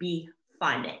should be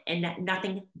fun and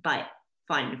nothing but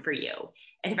fun for you.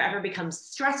 And if it ever becomes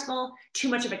stressful, too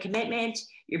much of a commitment,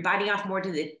 you're biting off more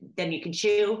than you can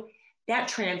chew, that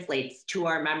translates to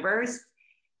our members.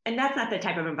 And that's not the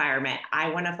type of environment I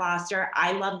want to foster.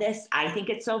 I love this. I think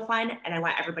it's so fun. And I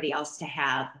want everybody else to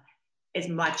have as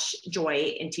much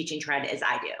joy in teaching Tread as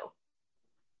I do.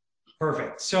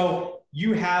 Perfect. So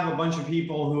you have a bunch of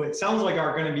people who it sounds like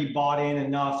are going to be bought in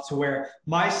enough to where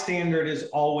my standard is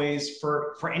always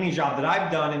for any job that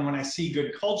I've done. And when I see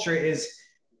good culture is,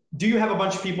 do you have a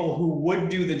bunch of people who would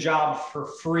do the job for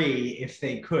free if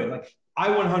they could? Like I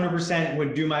 100%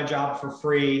 would do my job for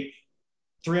free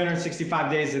 365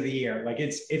 days of the year. Like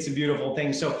it's a beautiful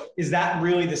thing. So is that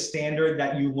really the standard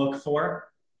that you look for?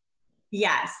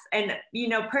 Yes. And,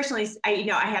 personally, I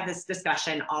have this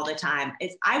discussion all the time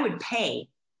is I would pay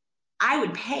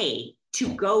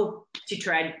to go to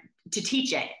Tread to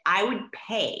teach it. I would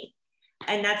pay.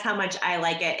 And that's how much I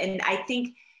like it. And I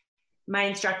think my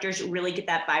instructors really get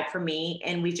that vibe from me.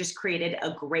 And we've just created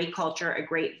a great culture, a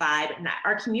great vibe. And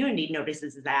our community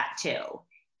notices that too.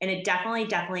 And it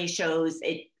definitely shows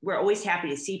it. We're always happy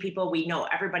to see people. We know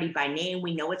everybody by name.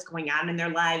 We know what's going on in their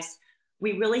lives.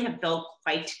 We really have built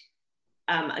quite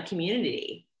a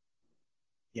community.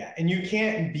 Yeah, and you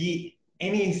can't beat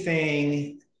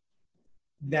anything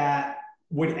that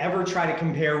would ever try to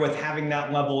compare with having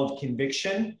that level of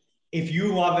conviction. If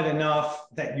you love it enough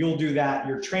that you'll do that,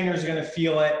 your trainers are going to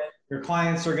feel it, your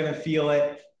clients are going to feel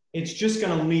it. It's just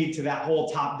going to lead to that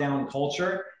whole top-down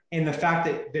culture. And the fact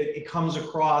that it comes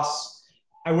across,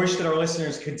 I wish that our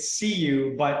listeners could see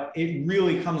you, but it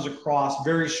really comes across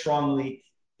very strongly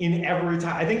in every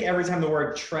time. I think every time the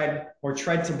word tread or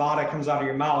tread Tabata comes out of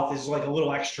your mouth is like a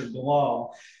little extra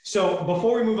glow. So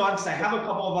before we move on, because I have a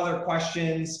couple of other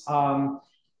questions,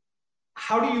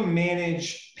 how do you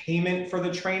manage payment for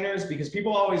the trainers? Because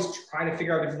people always try to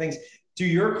figure out different things. Do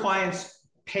your clients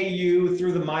pay you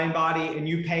through the Mind Body and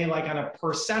you pay like on a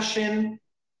per session,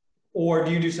 or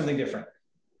do you do something different?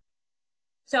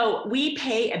 So we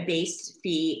pay a base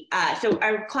fee. So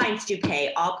our clients do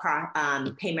pay. All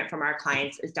payment from our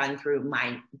clients is done through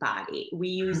Mind Body. We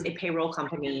use a payroll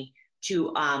company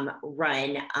to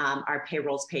run our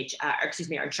payrolls page, our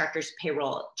instructors'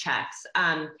 payroll checks.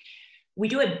 We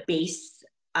do a base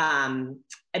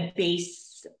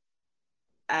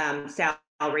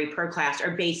salary per class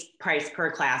or base price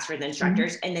per class for the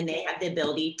instructors, and then they have the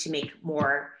ability to make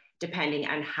more depending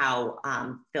on how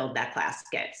filled that class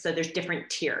gets. So there's different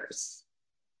tiers.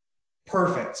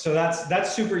 Perfect. So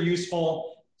that's super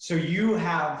useful. So you've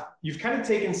kind of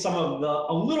taken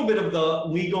a little bit of the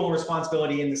legal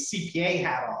responsibility and the CPA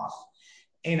hat off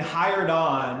and hired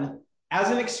on as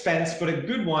an expense, but a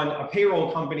good one, a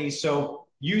payroll company. So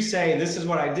you say, this is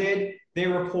what I did, they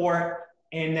report,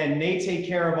 and then they take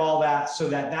care of all that so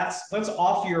that's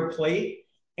off your plate.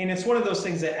 And it's one of those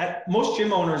things that most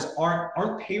gym owners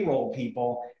aren't payroll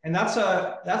people. And that's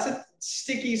a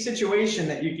sticky situation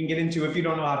that you can get into if you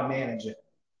don't know how to manage it.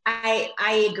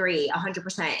 I agree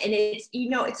 100%. And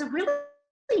it's a really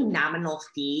nominal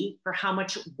fee for how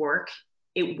much work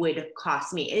it would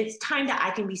cost me. It's time that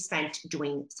I can be spent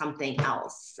doing something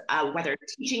else, whether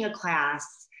teaching a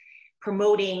class,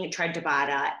 promoting Tread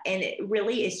Tabata. And it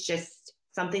really is just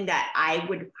something that I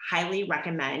would highly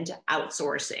recommend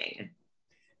outsourcing.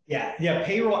 Yeah,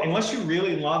 payroll, unless you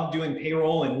really love doing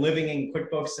payroll and living in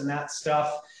QuickBooks and that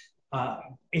stuff,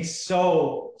 it's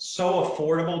so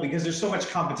affordable because there's so much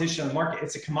competition in the market.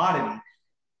 It's a commodity.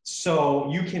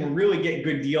 So you can really get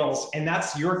good deals, and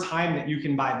that's your time that you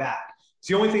can buy back. It's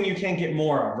the only thing you can't get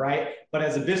more of, right? But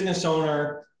as a business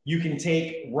owner, you can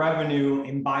take revenue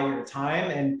and buy your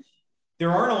time, and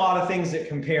there aren't a lot of things that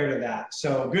compare to that.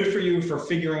 So good for you for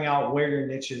figuring out where your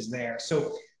niche is there.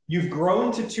 So you've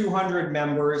grown to 200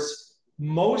 members.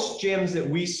 Most gyms that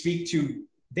we speak to,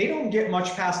 they don't get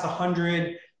much past the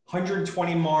 100,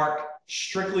 120 mark,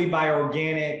 strictly by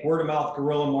organic, word of mouth,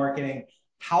 guerrilla marketing.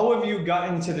 How have you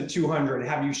gotten to the 200?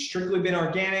 Have you strictly been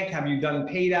organic? Have you done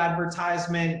paid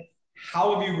advertisement?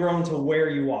 How have you grown to where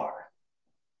you are?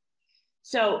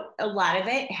 So a lot of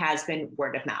it has been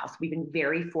word of mouth. We've been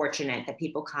very fortunate that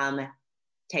people come,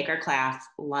 take our class,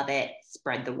 love it,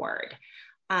 spread the word.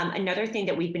 Another thing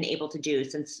that we've been able to do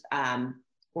since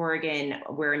we're in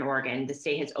Oregon, the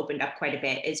state has opened up quite a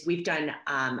bit, is we've done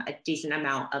a decent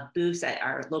amount of booths at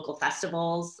our local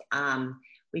festivals.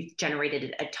 We've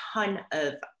generated a ton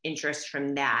of interest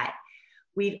from that.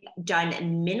 We've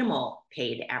done minimal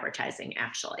paid advertising,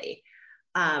 actually.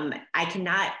 I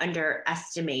cannot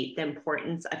underestimate the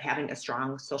importance of having a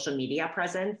strong social media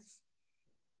presence.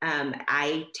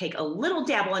 I take a little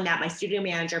dabble in that. My studio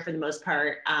manager, for the most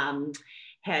part,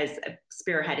 has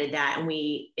spearheaded that, and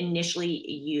we initially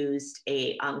used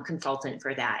a consultant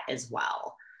for that as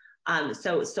well.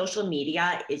 So social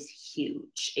media is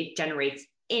huge. It generates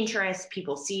interest.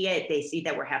 People see it. They see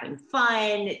that we're having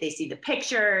fun. They see the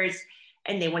pictures,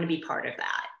 and they want to be part of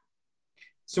that.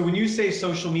 So when you say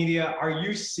social media, are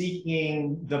you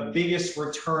seeking the biggest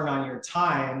return on your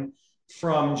time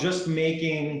from just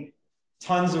making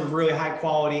tons of really high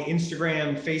quality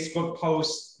Instagram, Facebook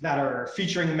posts that are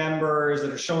featuring members,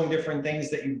 that are showing different things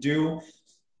that you do?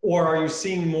 Or are you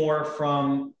seeing more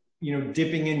from,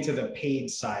 dipping into the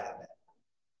paid side of it?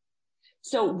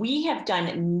 So we have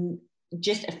done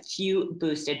just a few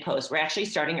boosted posts. We're actually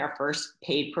starting our first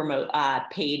paid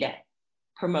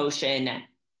promotion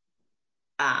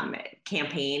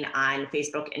campaign on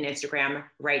Facebook and Instagram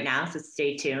right now. So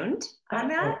stay tuned on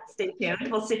that. Stay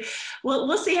tuned. We'll see.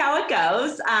 We'll see how it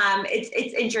goes.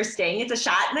 It's interesting. It's a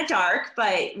shot in the dark,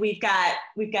 but we've got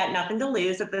nothing to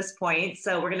lose at this point.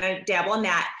 So we're gonna dabble in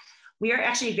that. We are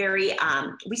actually very.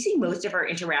 We see most of our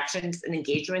interactions and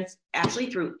engagements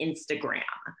actually through Instagram.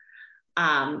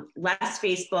 Less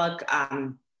Facebook,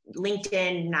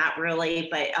 LinkedIn, not really,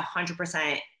 but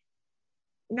 100%.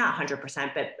 not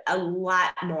 100%, but a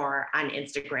lot more on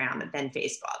Instagram than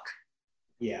Facebook.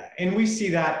 Yeah, and we see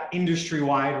that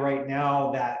industry-wide right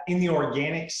now, that in the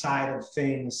organic side of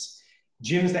things,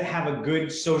 gyms that have a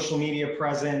good social media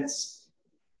presence,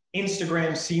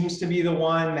 Instagram seems to be the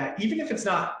one that, even if it's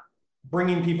not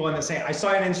bringing people in to say, I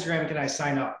saw it on Instagram, can I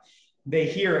sign up? They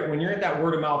hear it. When you're at that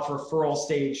word of mouth referral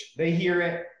stage, they hear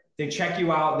it, they check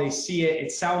you out, they see it,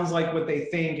 it sounds like what they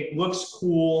think, it looks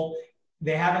cool.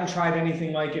 They haven't tried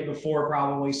anything like it before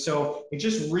probably. So it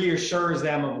just reassures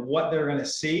them of what they're going to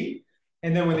see.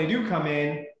 And then when they do come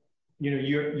in, you know,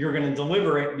 you're going to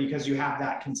deliver it because you have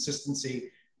that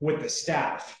consistency with the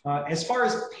staff. As far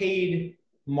as paid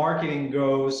marketing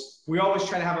goes, we always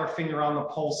try to have our finger on the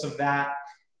pulse of that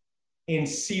and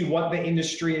see what the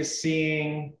industry is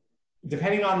seeing.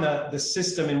 Depending on the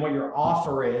system and what your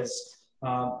offer is,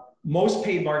 most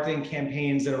paid marketing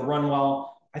campaigns that are run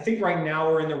well, I think right now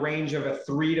we're in the range of a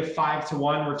 3 to 5 to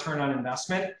 1 return on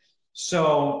investment.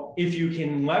 So if you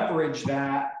can leverage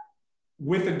that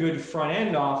with a good front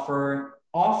end offer,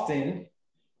 often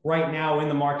right now in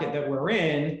the market that we're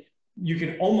in, you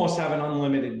can almost have an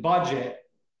unlimited budget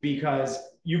because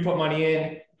you put money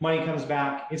in, money comes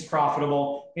back, it's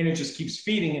profitable, and it just keeps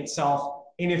feeding itself.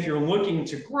 And if you're looking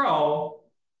to grow,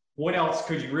 what else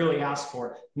could you really ask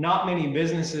for? Not many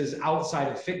businesses outside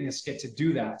of fitness get to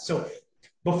do that. So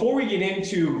before we get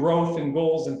into growth and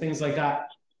goals and things like that,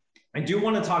 I do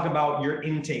want to talk about your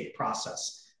intake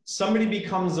process. Somebody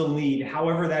becomes a lead,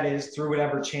 however that is, through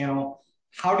whatever channel.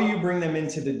 How do you bring them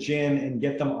into the gym and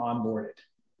get them onboarded?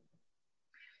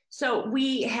 So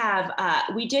we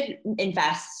did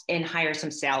invest and hire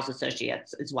some sales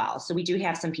associates as well. So we do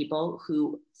have some people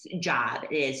whose job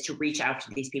is to reach out to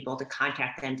these people, to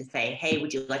contact them, to say, hey,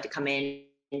 would you like to come in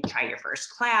and try your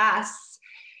first class?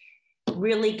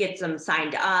 Really gets them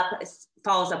signed up,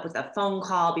 follows up with a phone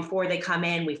call before they come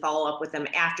in. We follow up with them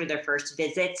after their first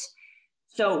visit.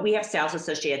 So we have sales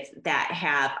associates that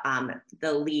have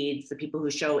the leads, the people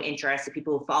who show interest, the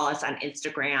people who follow us on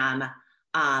Instagram,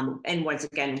 and once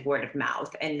again, word of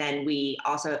mouth. And then we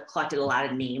also collected a lot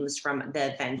of names from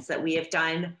the events that we have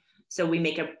done. So we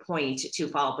make a point to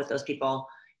follow up with those people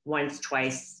once,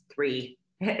 twice, 3,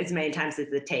 as many times as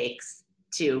it takes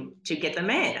to get them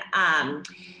in.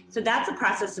 So that's a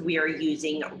process we are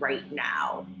using right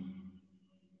now.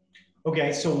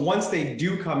 Okay, so once they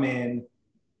do come in,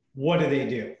 what do they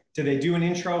do? Do they do an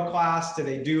intro class? Do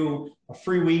they do a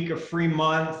free week, a free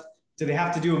month? Do they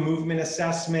have to do a movement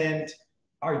assessment?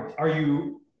 Are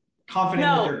you confident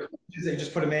that they're coaches that you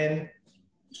just put them in?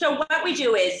 So what we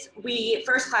do is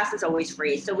first class is always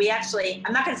free. So we actually,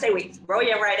 I'm not going to say we throw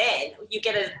you right in.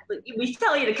 We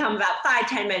tell you to come about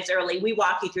 5-10 minutes early. We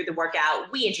walk you through the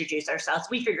workout. We introduce ourselves.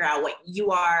 We figure out what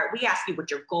you are. We ask you what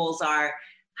your goals are.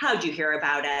 How'd you hear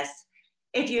about us?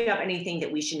 If you have anything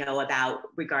that we should know about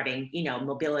regarding,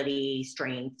 mobility,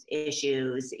 strength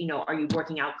issues, are you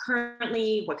working out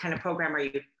currently? What kind of program are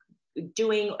you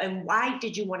doing? And why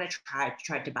did you want to try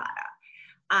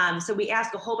Tabata? So we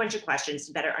ask a whole bunch of questions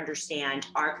to better understand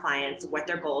our clients, what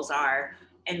their goals are,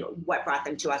 and what brought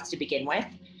them to us to begin with.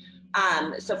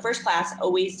 So first class,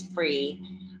 always free.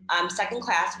 Second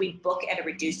class, we book at a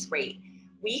reduced rate.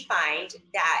 We find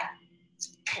that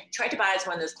Try Tabata is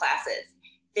one of those classes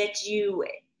that you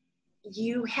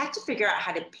have to figure out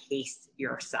how to pace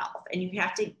yourself, and you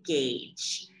have to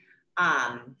gauge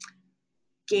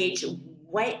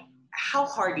how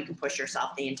hard you can push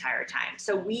yourself the entire time.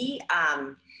 So we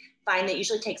find that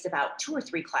usually takes about 2 or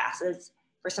 3 classes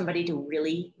for somebody to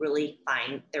really, really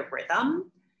find their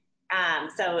rhythm.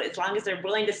 So as long as they're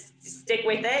willing to stick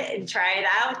with it and try it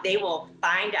out, they will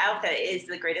find out that it is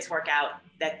the greatest workout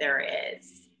that there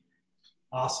is.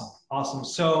 Awesome.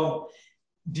 So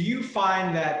do you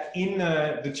find that in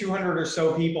the 200 or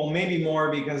so people, maybe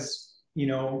more because,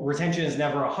 retention is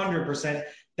never 100%,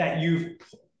 that you've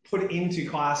put into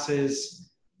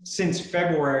classes since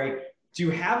February, do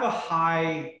you have a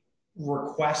high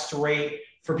request rate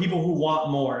for people who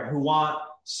want more, who want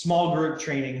small group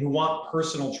training, who want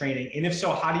personal training? And if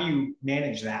so, how do you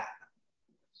manage that?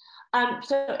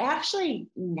 So actually,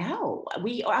 no,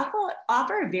 we offer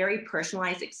a very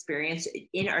personalized experience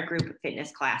in our group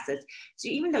fitness classes. So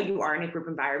even though you are in a group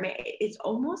environment, it's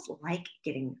almost like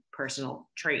getting personal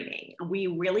training. We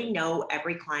really know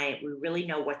every client. We really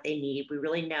know what they need. We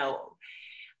really know,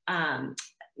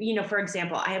 for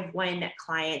example, I have one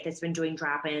client that's been doing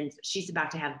drop-ins. She's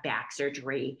about to have back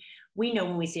surgery. We know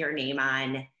when we see her name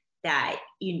on that,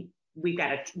 we've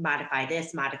got to modify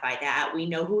this, modify that. We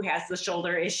know who has the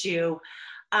shoulder issue.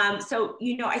 So,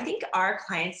 I think our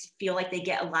clients feel like they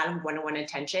get a lot of one-on-one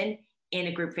attention in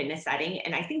a group fitness setting.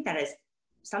 And I think that is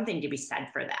something to be said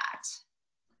for that.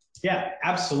 Yeah,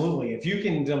 absolutely. If you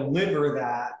can deliver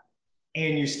that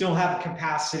and you still have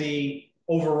capacity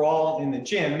overall in the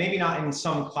gym, maybe not in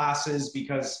some classes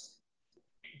because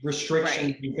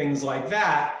restrictions and things like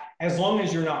that, as long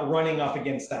as you're not running up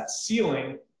against that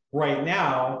ceiling right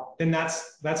now, then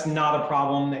that's not a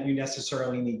problem that you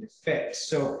necessarily need to fix.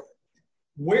 So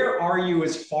where are you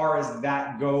as far as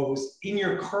that goes in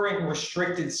your current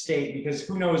restricted state? Because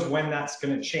who knows when that's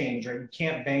going to change, right? You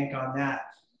can't bank on that.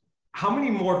 How many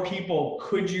more people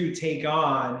could you take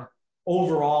on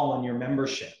overall in your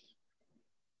membership?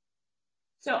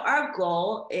 So our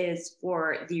goal is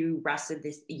for the rest of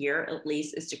this year, at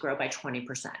least, is to grow by 20%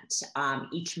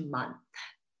 each month.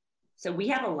 So we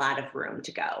have a lot of room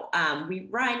to go. We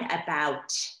run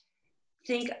about, I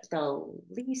think the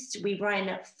least, we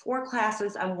run 4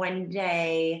 classes on one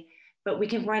day, but we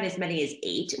can run as many as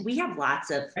 8. We have lots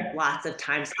of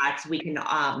time slots we can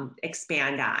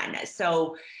expand on.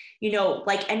 So, you know,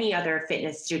 like any other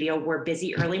fitness studio, we're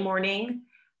busy early morning.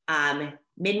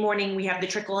 Mid-morning, we have the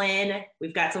trickle in.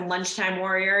 We've got some lunchtime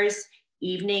warriors.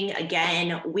 Evening,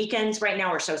 again. Weekends right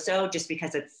now are so-so just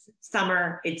because it's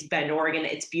summer. It's Bend, Oregon.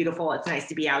 It's beautiful. It's nice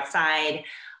to be outside.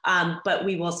 But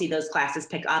we will see those classes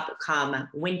pick up come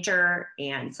winter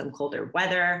and some colder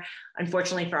weather.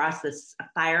 Unfortunately for us, this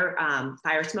fire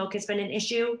smoke has been an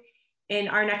issue in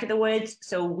our neck of the woods.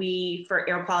 So we, for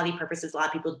air quality purposes, a lot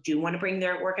of people do want to bring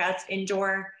their workouts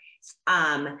indoor.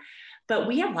 But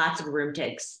we have lots of room to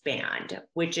expand,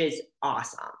 which is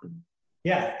awesome.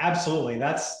 Yeah, absolutely.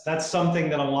 That's something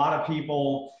that a lot of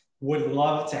people would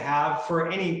love to have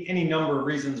for any number of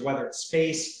reasons, whether it's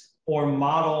space or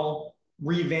model,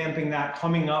 revamping that,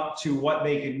 coming up to what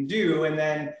they can do. And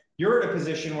then you're at a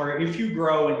position where if you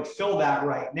grow and fill that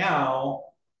right now,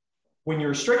 when your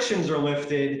restrictions are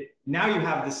lifted, now you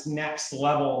have this next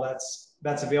level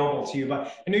that's available to you.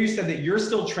 But I know you said that you're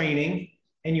still training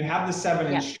and you have the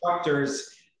 7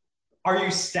 instructors. Are you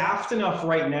staffed enough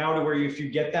right now to where if you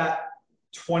get that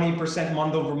 20%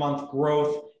 month over month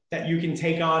growth, that you can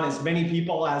take on as many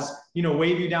people as, you know,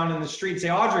 wave you down in the street,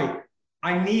 say, Audrey,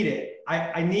 I need it.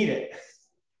 I need it.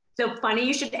 So funny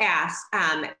you should ask.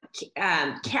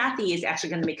 Kathy is actually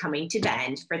going to be coming to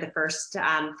Bend for the first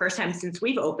time since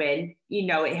we've opened. You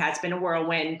know, it has been a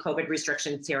whirlwind, COVID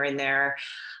restrictions here and there.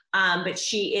 But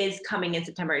she is coming in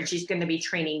September, and she's going to be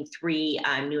training 3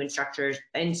 new instructors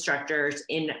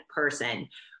in person.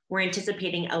 We're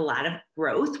anticipating a lot of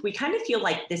growth. We kind of feel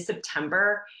like this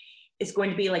September is going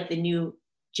to be like the new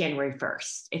January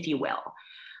 1st, if you will.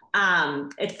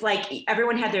 It's like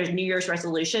everyone had their New Year's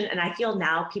resolution, and I feel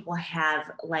now people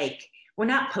have, like, we're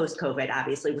not post-COVID,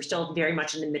 obviously. We're still very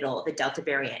much in the middle of the Delta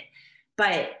variant.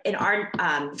 But in our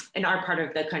part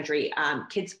of the country,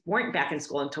 kids weren't back in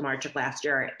school until March of last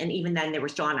year. And even then, they were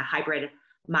still on a hybrid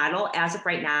model. As of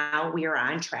right now, we are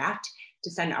on track to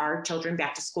send our children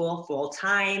back to school full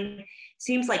time.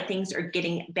 Seems like things are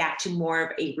getting back to more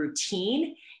of a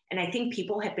routine. And I think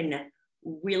people have been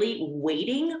really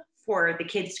waiting for the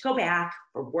kids to go back,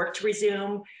 for work to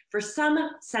resume, for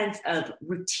some sense of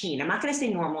routine. I'm not going to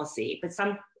say normalcy, but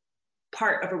some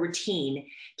part of a routine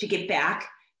to get back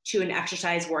to an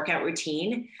exercise workout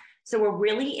routine. So we're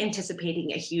really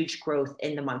anticipating a huge growth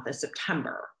in the month of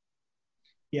September.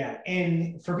 Yeah,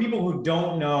 and for people who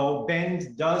don't know,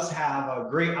 Bend does have a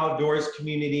great outdoors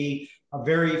community, a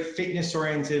very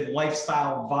fitness-oriented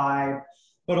lifestyle vibe,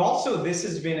 but also this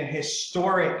has been a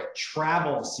historic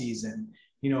travel season.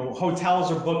 You know, hotels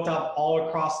are booked up all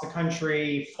across the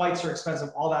country, flights are expensive,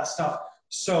 all that stuff.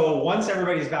 So once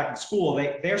everybody's back in school,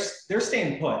 they're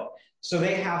staying put. So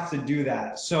they have to do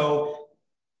that. So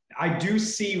I do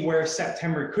see where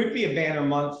September could be a banner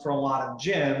month for a lot of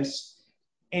gyms.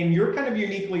 And you're kind of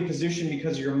uniquely positioned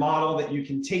because of your model that you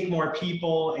can take more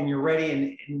people and you're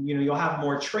ready and you know, you'll have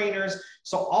more trainers.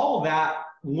 So all of that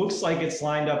looks like it's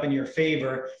lined up in your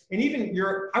favor. And even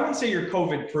I wouldn't say you're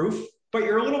COVID proof, but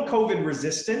you're a little COVID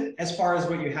resistant as far as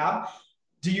what you have.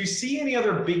 Do you see any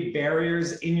other big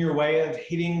barriers in your way of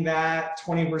hitting that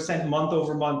 20% month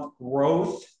over month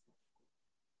growth?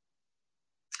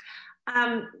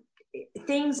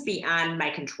 Things beyond my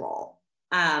control.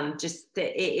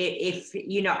 If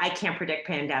you know, I can't predict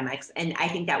pandemics, and I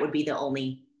think that would be the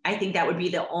only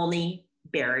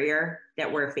barrier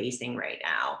that we're facing right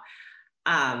now.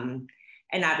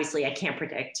 And obviously I can't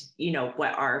predict, you know,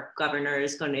 what our governor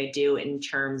is going to do in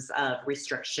terms of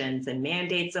restrictions and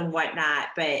mandates and whatnot.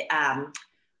 But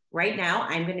right now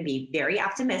I'm going to be very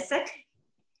optimistic,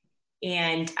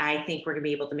 and I think we're going to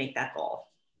be able to make that goal.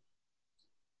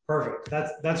 Perfect.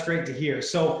 That's great to hear.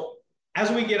 So as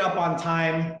we get up on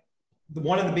time,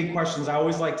 one of the big questions I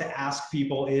always like to ask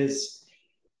people is,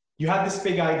 you had this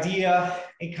big idea.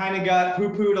 It kind of got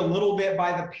poo-pooed a little bit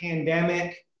by the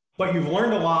pandemic, but you've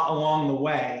learned a lot along the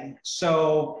way.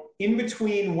 So in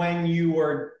between when you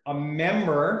were a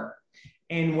member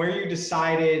and where you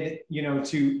decided,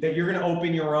 that you're going to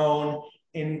open your own,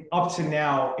 and up to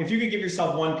now, if you could give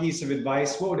yourself one piece of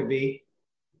advice, what would it be?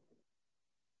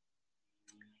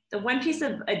 The one piece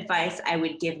of advice I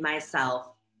would give myself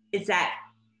is that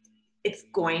it's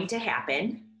going to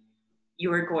happen.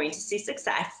 You are going to see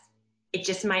success. It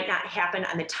just might not happen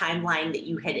on the timeline that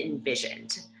you had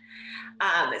envisioned.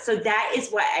 So that is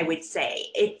what I would say.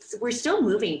 We're still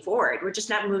moving forward. We're just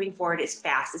not moving forward as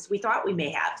fast as we thought we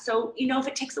may have. So, if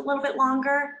it takes a little bit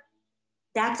longer,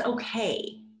 that's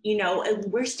okay.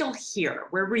 We're still here.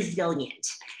 We're resilient.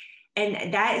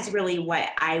 And that is really what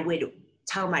I would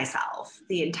tell myself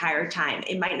the entire time.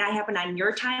 It might not happen on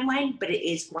your timeline, but it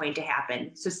is going to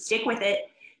happen. So stick with it,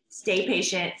 stay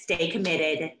patient, stay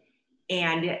committed,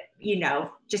 and,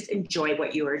 just enjoy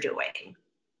what you are doing.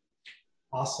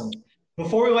 Awesome.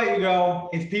 Before we let you go,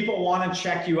 if people want to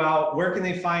check you out, where can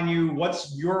they find you?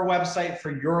 What's your website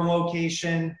for your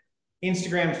location?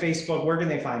 Instagram, Facebook, where can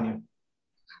they find you?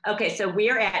 Okay, so we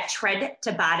are at Tread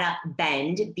Tabata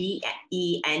Bend,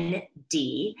 BEND.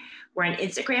 We're on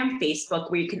Instagram, Facebook,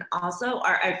 where you can also,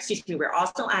 we're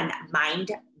also on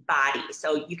Mind Body.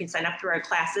 So you can sign up through our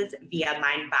classes via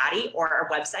Mind Body or our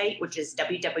website, which is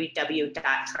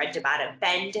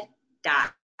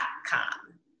www.treadtabatabend.com.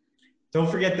 Don't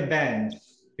forget the bend,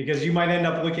 because you might end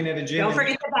up looking at a gym. Don't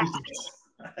forget the bend.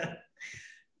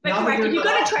 But correct, if you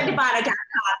go to treadtabata.com,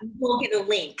 you will get a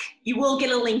link. You will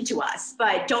get a link to us,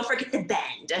 but don't forget the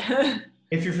bend.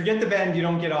 If you forget the bend, you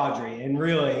don't get Audrey. And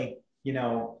really, I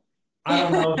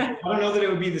don't know that it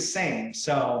would be the same.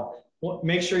 So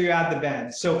make sure you add the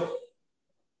bend. So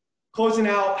closing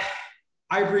out,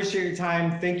 I appreciate your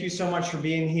time. Thank you so much for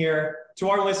being here. To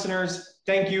our listeners,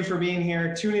 thank you for being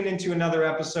here, tuning into another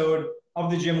episode of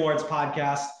the Gym Lords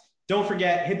podcast. Don't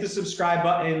forget, hit the subscribe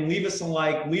button, leave us a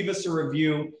like, leave us a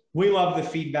review. We love the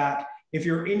feedback. If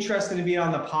you're interested in being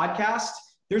on the podcast,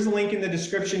 there's a link in the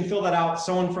description. Fill that out.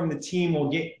 Someone from the team will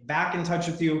get back in touch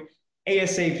with you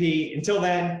ASAP. Until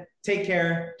then, take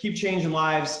care, keep changing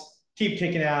lives, keep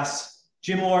kicking ass.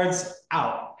 Gym Lords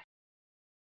out.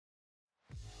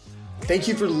 Thank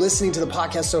you for listening to the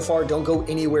podcast so far. Don't go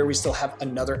anywhere. We still have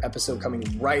another episode coming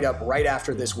right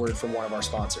after this word from one of our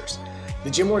sponsors. The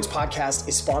Gym Lords podcast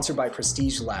is sponsored by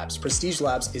Prestige Labs. Prestige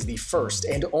Labs is the first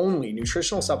and only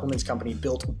nutritional supplements company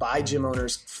built by gym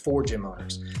owners for gym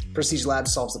owners. Prestige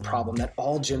Labs solves the problem that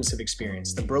all gyms have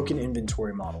experienced: the broken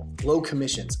inventory model, low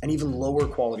commissions, and even lower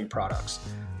quality products.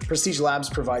 Prestige Labs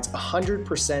provides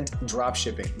 100% drop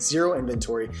shipping, zero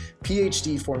inventory,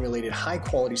 PhD formulated high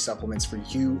quality supplements for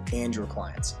you and your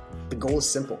clients. The goal is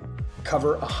simple: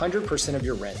 cover 100% of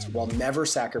your rent while never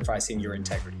sacrificing your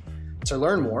integrity. To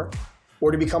learn more,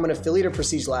 or to become an affiliate of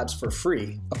Prestige Labs for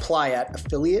free, apply at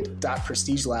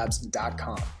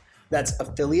affiliate.prestigelabs.com. That's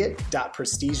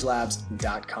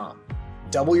affiliate.prestigelabs.com.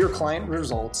 Double your client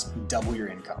results, double your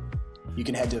income. You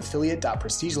can head to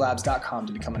affiliate.prestigelabs.com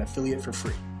to become an affiliate for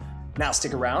free. Now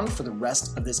stick around for the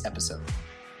rest of this episode.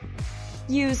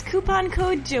 Use coupon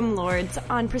code GYMLORDS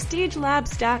on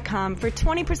prestigelabs.com for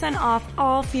 20% off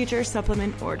all future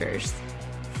supplement orders.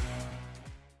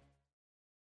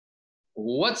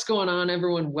 What's going on,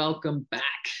 everyone? Welcome back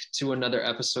to another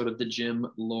episode of the Gym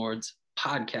Lords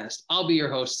podcast. I'll be your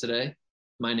host today.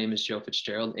 My name is Joe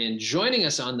Fitzgerald, and joining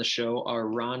us on the show are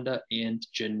Rhonda and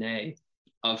Janae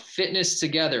of Fitness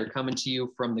Together, coming to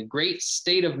you from the great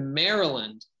state of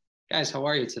Maryland. Guys, how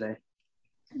are you today?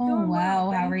 Oh,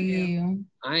 wow. How are you?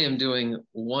 I am doing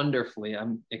wonderfully.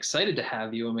 I'm excited to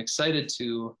have you. I'm excited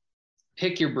to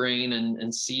pick your brain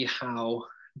and see how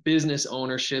business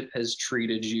ownership has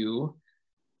treated you.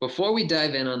 Before we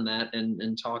dive in on that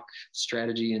and talk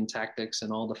strategy and tactics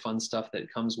and all the fun stuff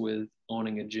that comes with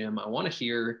owning a gym, I want to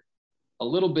hear a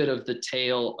little bit of the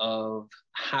tale of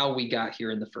how we got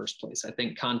here in the first place. I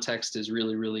think context is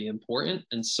really, really important.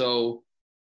 And so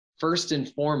first and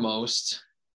foremost,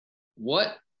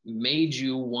 what made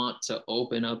you want to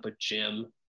open up a gym,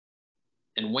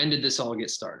 and when did this all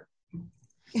get started?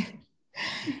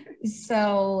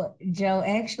 So, Joe,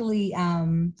 actually,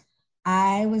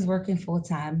 I was working full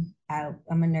time.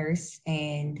 I'm a nurse,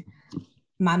 and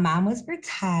my mom was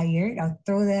retired. I'll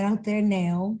throw that out there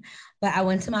now. But I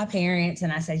went to my parents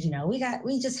and I said,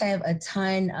 we just have a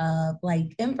ton of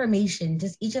information.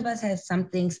 Just each of us has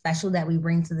something special that we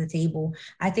bring to the table.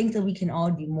 I think that we can all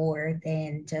do more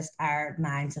than just our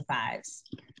 9 to 5s.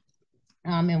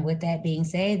 And with that being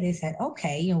said, they said,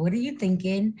 okay, what are you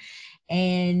thinking?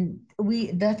 And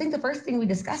I think the first thing we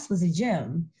discussed was a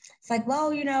gym. It's like,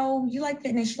 well, you like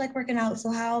fitness, you like working out.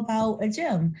 So how about a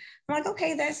gym? I'm like,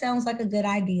 okay, that sounds like a good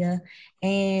idea.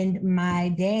 And my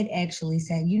dad actually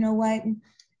said, you know what?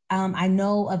 I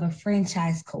know of a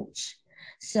franchise coach.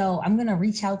 So I'm going to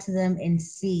reach out to them and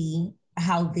see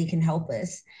how they can help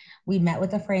us. We met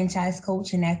with a franchise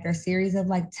coach, and after a series of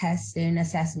like tests and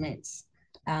assessments,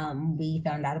 we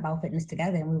found out about Fitness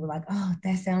Together, and we were like, oh,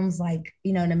 that sounds like,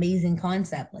 an amazing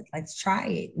concept. Like, let's try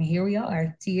it. And here we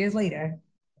are 2 years later.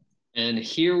 And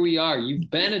here we are. You've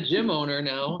been a gym owner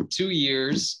now 2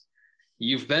 years.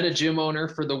 You've been a gym owner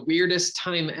for the weirdest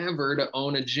time ever to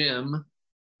own a gym.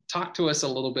 Talk to us a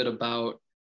little bit about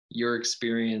your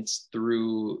experience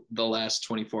through the last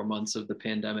 24 months of the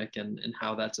pandemic and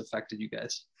how that's affected you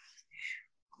guys.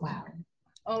 Wow.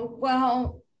 Oh,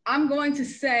 well, I'm going to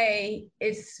say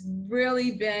it's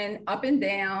really been up and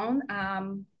down,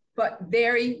 but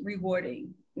very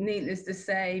rewarding, needless to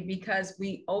say, because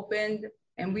we opened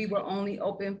and we were only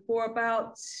open for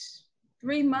about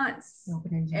 3 months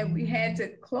and we had to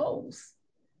close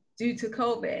due to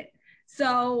COVID.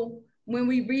 So when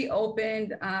we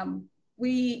reopened,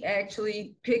 we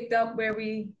actually picked up where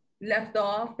we left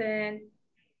off, and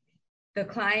the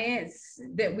clients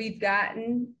that we've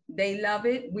gotten, they love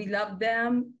it. We love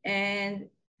them. And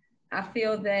I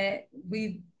feel that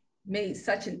we've made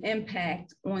such an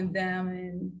impact on them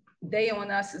and they on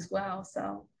us as well.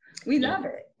 So we love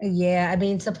it. Yeah, I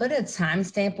mean, to put a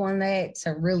timestamp on that,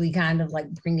 to really kind of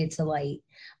like bring it to light,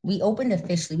 we opened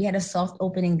officially. We had a soft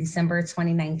opening December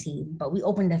 2019, but we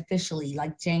opened officially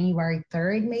like January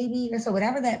 3rd, maybe. So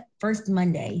whatever that first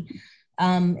Monday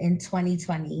in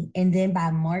 2020. And then by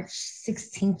March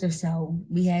 16th or so,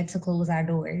 we had to close our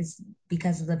doors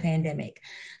because of the pandemic.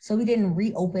 So we didn't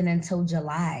reopen until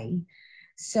July.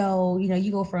 So,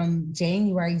 you go from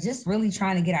January, just really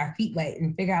trying to get our feet wet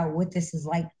and figure out what this is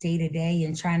like day to day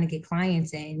and trying to get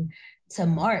clients in, to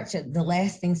March. The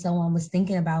last thing someone was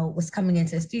thinking about was coming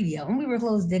into the studio, and we were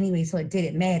closed anyway, so it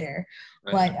didn't matter.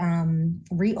 Right.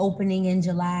 But reopening in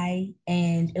July,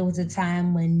 and it was a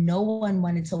time when no one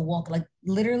wanted to walk. Like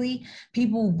literally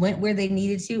people went where they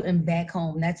needed to and back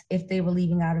home. That's if they were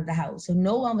leaving out of the house. So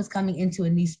no one was coming into a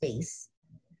new space.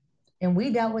 And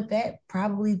we dealt with that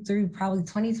probably through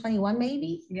 2021,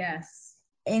 maybe. Yes.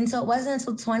 And so it wasn't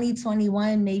until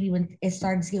 2021, maybe when it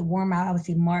started to get warm out, I would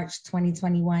say March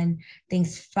 2021,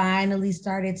 things finally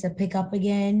started to pick up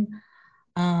again.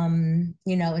 And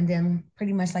then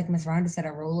pretty much like Ms. Rhonda said,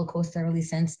 a roller coaster really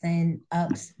since then,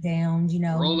 ups, downs,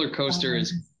 Roller coaster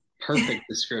is perfect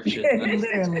description.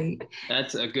 Literally.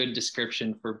 That's a good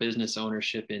description for business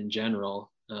ownership in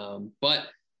general. But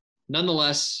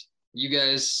nonetheless, you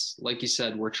guys, like you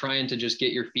said, we're trying to just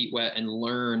get your feet wet and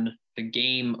learn the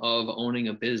game of owning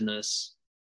a business.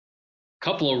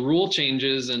 Couple of rule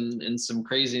changes and some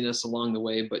craziness along the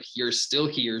way, but you're still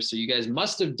here. So you guys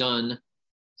must have done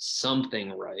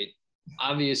something right.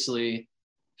 Obviously,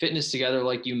 Fitness Together,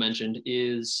 like you mentioned,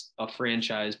 is a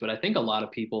franchise, but I think a lot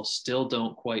of people still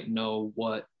don't quite know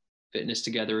what Fitness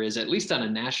Together is, at least on a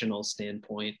national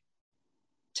standpoint.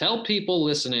 Tell people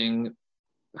listening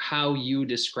how you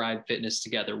describe Fitness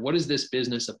Together. What is this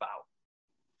business about?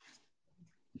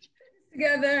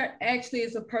 Together actually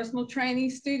is a personal training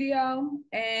studio,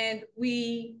 and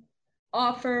we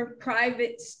offer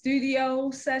private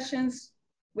studio sessions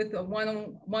with a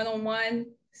one-on-one,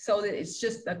 so that it's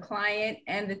just the client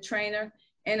and the trainer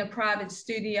in a private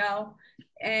studio.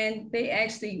 And they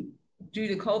actually, due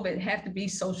to COVID, have to be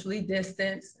socially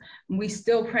distanced. We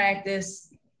still practice.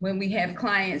 When we have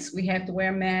clients, we have to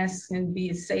wear masks and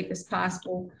be as safe as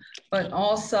possible. But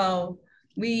also,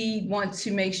 we want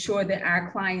to make sure that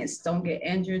our clients don't get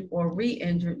injured or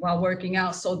re-injured while working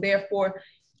out. So therefore,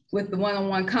 with the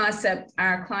one-on-one concept,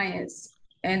 our clients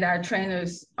and our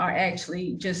trainers are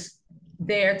actually just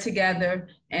there together,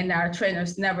 and our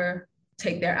trainers never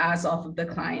take their eyes off of the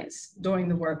clients during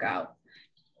the workout.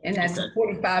 And that's a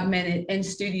 45-minute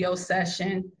in-studio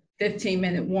session,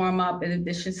 15-minute warm-up in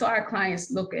addition. So our clients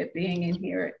look at being in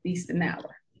here at least an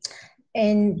hour.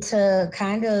 And to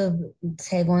kind of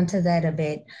tag on to that a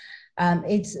bit,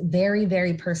 it's very,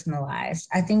 very personalized.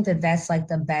 I think that that's like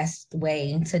the best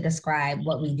way to describe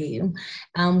what we do.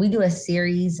 We do a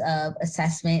series of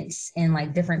assessments and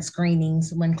like different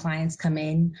screenings when clients come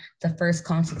in. The first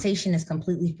consultation is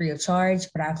completely free of charge,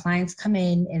 but our clients come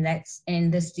in, and that's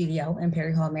in the studio in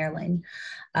Perry Hall, Maryland.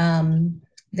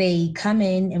 They come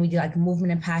in and we do like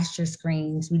movement and posture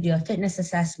screens. We do a fitness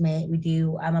assessment. We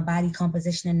do a body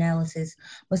composition analysis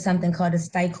with something called a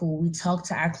cycle. We talk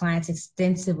to our clients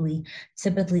extensively,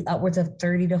 typically upwards of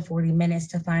 30 to 40 minutes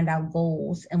to find out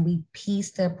goals. And we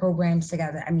piece the programs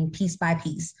together. I mean, piece by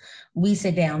piece. We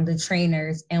sit down, the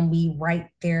trainers, and we write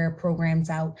their programs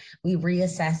out. We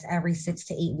reassess every 6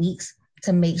 to 8 weeks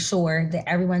to make sure that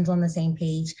everyone's on the same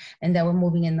page and that we're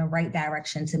moving in the right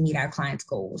direction to meet our clients'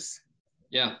 goals.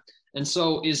 Yeah. And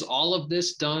so is all of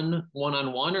this done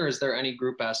one-on-one, or is there any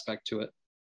group aspect to it?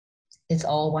 It's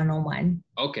all one-on-one.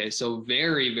 Okay. So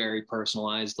very, very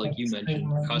personalized, like you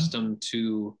mentioned, custom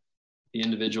to the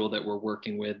individual that we're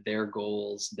working with, their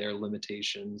goals, their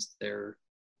limitations, their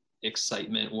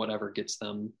excitement, whatever gets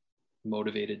them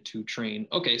motivated to train.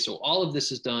 Okay. So all of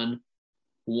this is done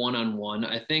one-on-one.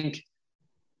 I think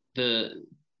the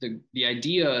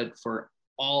idea for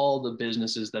all the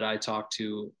businesses that I talk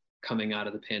to coming out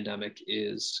of the pandemic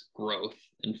is growth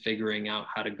and figuring out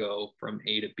how to go from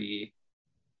A to B.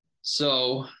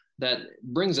 So that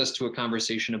brings us to a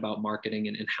conversation about marketing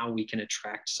and how we can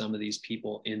attract some of these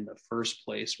people in the first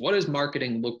place. What does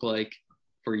marketing look like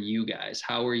for you guys?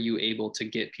 How are you able to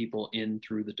get people in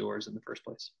through the doors in the first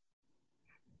place?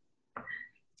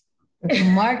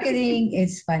 Marketing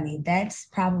is funny. That's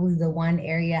probably the one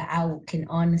area I can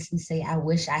honestly say I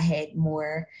wish I had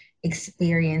more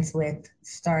experience with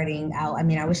starting out. I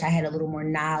mean, I wish I had a little more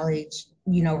knowledge,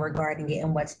 regarding it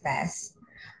and what's best.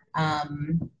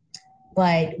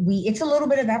 But it's a little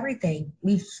bit of everything.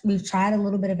 We've tried a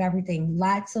little bit of everything.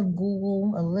 Lots of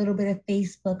Google, a little bit of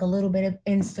Facebook, a little bit of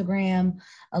Instagram,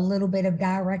 a little bit of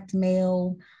direct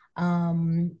mail, a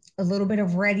little bit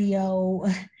of radio.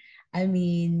 I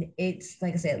mean, it's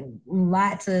like I said,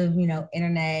 lots of,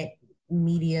 internet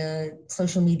media,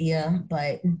 social media,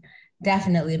 but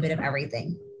definitely a bit of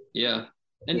everything. Yeah.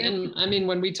 And I mean,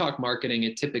 when we talk marketing,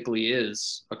 it typically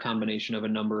is a combination of a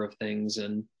number of things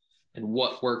and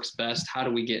what works best. How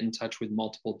do we get in touch with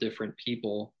multiple different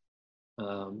people?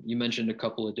 You mentioned a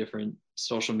couple of different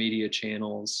social media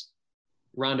channels.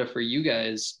 Rhonda, for you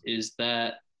guys, is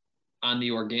that on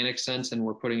the organic sense and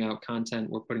we're putting out content,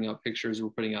 we're putting out pictures, we're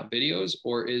putting out videos,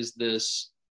 or is this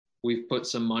we've put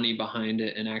some money behind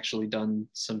it and actually done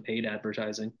some paid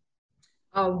advertising?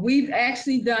 We've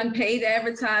actually done paid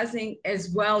advertising as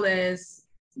well as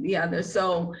the other.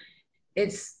 So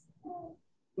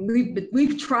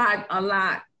we've tried a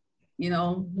lot,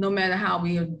 no matter how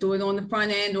we do it on the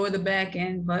front end or the back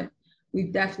end, but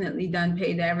we've definitely done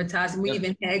paid advertising. We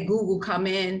even had Google come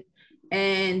in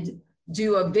and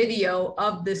do a video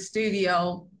of the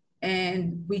studio,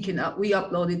 and we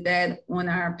uploaded that on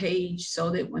our page so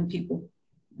that when people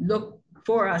look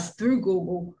for us through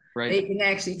Google, they can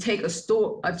actually take a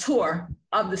tour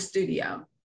of the studio.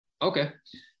 Okay,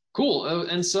 cool.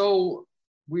 And so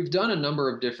we've done a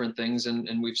number of different things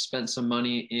and we've spent some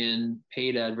money in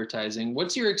paid advertising.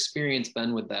 What's your experience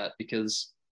been with that?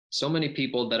 Because so many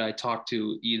people that I talk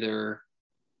to either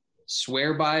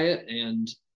swear by it and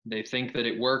they think that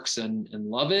it works and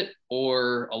love it,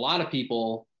 or a lot of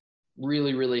people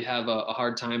really, really have a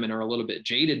hard time and are a little bit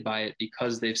jaded by it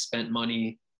because they've spent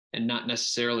money and not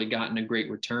necessarily gotten a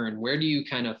great return. Where do you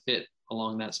kind of fit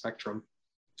along that spectrum?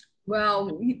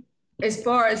 Well, as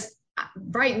far as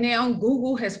right now,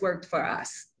 Google has worked for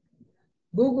us.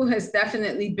 Google has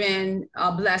definitely been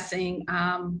a blessing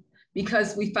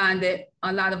because we find that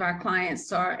a lot of our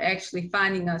clients are actually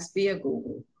finding us via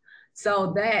Google.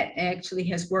 So that actually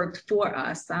has worked for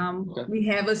us. We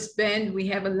have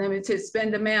a limited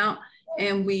spend amount,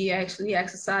 and we actually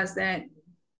exercise that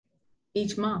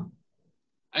each month.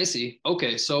 I see.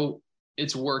 Okay, so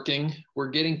it's working. We're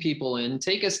getting people in.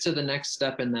 Take us to the next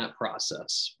step in that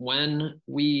process. When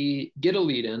we get a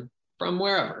lead in from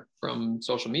wherever, from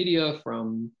social media,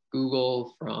 from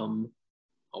Google, from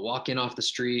a walk-in off the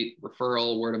street,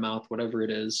 referral, word of mouth, whatever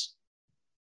it is,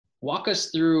 walk us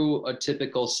through a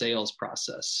typical sales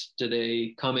process. Do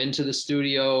they come into the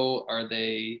studio? Are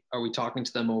we talking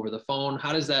to them over the phone?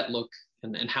 How does that look?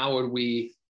 And how are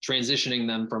we transitioning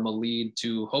them from a lead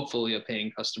to hopefully a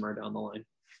paying customer down the line?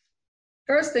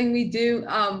 First thing we do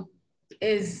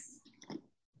is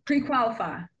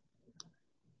pre-qualify.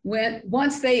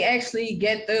 Once they actually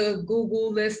get the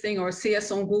Google listing or see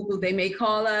us on Google, they may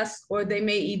call us, or they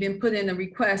may even put in a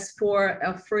request for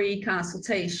a free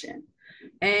consultation.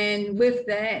 And with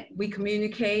that, we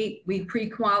communicate, we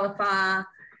pre-qualify,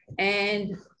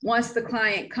 and once the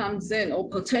client comes in or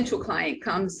potential client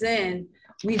comes in,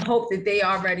 we hope that they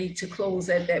are ready to close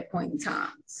at that point in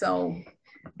time. So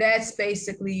that's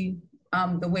basically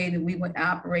the way that we would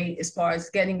operate as far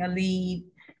as getting a lead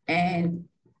and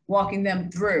walking them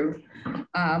through.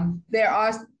 There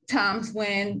are times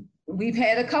when we've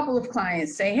had a couple of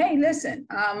clients say, hey, listen,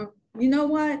 you know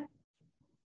what?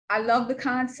 I love the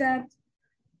concept,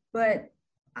 but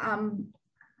I'm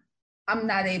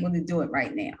not able to do it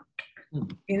right now.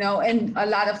 You know, and a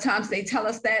lot of times they tell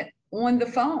us that on the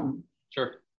phone.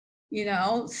 Sure. You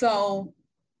know, so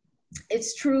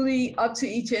it's truly up to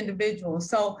each individual.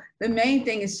 So the main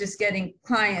thing is just getting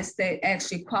clients that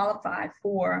actually qualify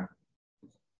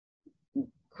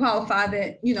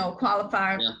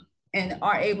Yeah. and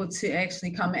are able to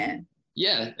actually come in.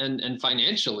 Yeah, and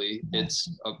financially, it's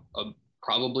a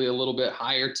probably a little bit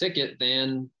higher ticket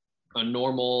than a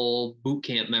normal boot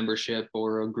camp membership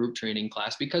or a group training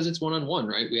class, because it's one-on-one,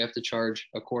 right? We have to charge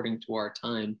according to our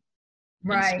time.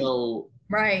 Right. And so,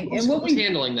 right. Who's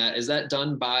handling that? Is that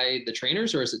done by the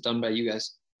trainers or is it done by you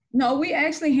guys? No, we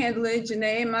actually handle it,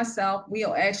 Janae and myself.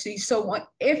 We'll actually,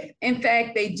 if in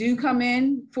fact they do come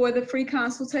in for the free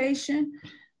consultation,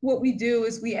 what we do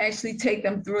is we actually take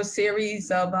them through a series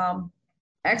of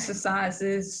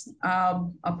exercises, a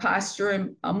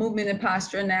movement and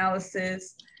posture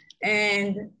analysis.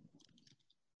 And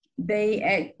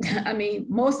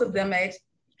most of them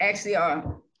actually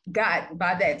are got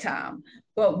by that time,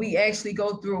 but we actually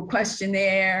go through a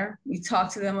questionnaire. We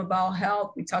talk to them about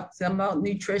health. We talk to them about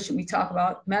nutrition. We talk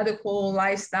about medical,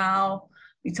 lifestyle.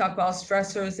 We talk about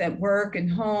stressors at work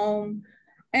and home.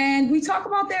 And we talk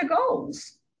about their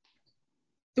goals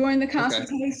during the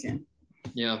consultation.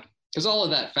 Okay. Yeah, because all of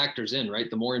that factors in, right?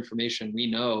 The more information we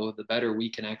know, the better we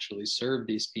can actually serve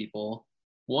these people.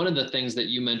 One of the things that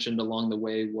you mentioned along the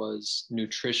way was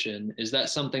nutrition. Is that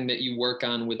something that you work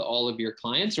on with all of your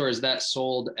clients, or is that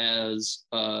sold as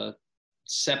a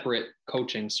separate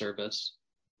coaching service?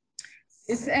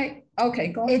 Okay,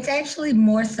 go ahead. It's actually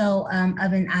more so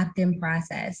of an opt-in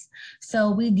process.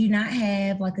 So we do not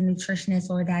have like a nutritionist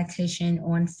or a dietitian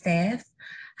on staff.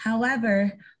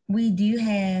 However, we do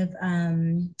have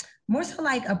more so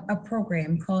like a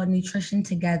program called Nutrition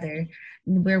Together,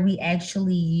 where we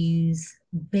actually use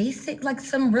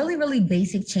some really, really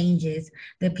basic changes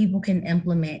that people can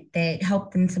implement that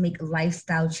help them to make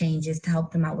lifestyle changes to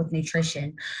help them out with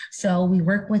nutrition. So we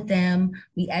work with them,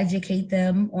 we educate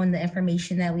them on the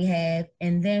information that we have,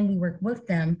 and then we work with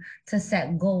them to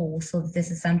set goals so that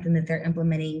this is something that they're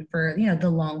implementing for, the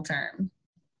long term.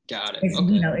 Got it.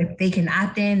 Okay. If they can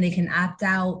opt in, they can opt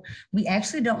out. We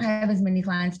actually don't have as many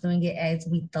clients doing it as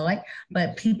we thought,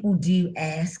 but people do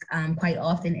ask quite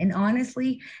often. And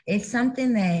honestly, it's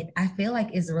something that I feel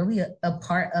like is really a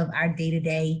part of our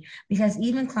day-to-day, because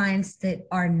even clients that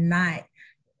are not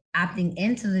opting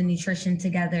into the Nutrition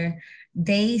Together,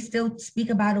 they still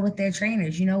speak about it with their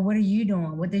trainers. What are you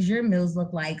doing? What does your meals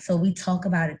look like? So we talk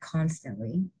about it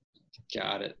constantly.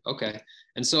 Got it. Okay.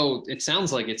 And so it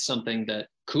sounds like it's something that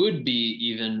could be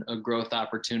even a growth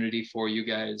opportunity for you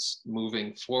guys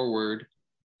moving forward.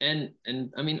 And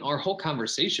I mean, our whole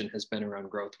conversation has been around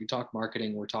growth. We talk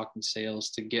marketing, we're talking sales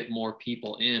to get more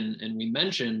people in. And we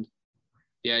mentioned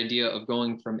the idea of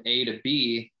going from A to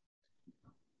B.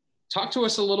 Talk to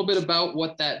us a little bit about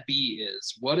what that B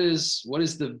is. What is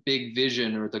the big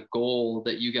vision or the goal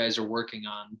that you guys are working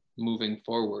on moving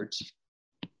forward?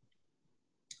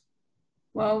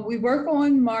 Well, we work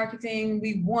on marketing.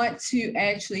 We want to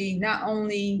actually not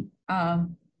only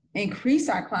increase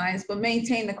our clients, but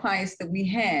maintain the clients that we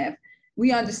have.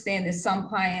 We understand that some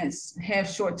clients have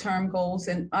short-term goals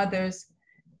and others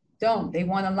don't. They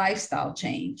want a lifestyle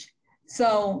change.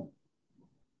 So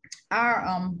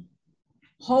our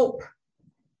hope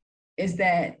is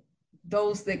that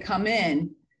those that come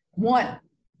in want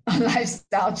a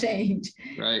lifestyle change,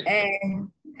 right, and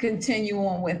continue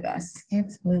on with us.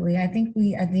 Absolutely. I think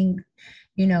when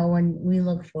we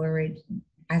look forward,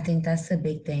 I think that's a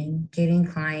big thing, getting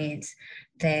clients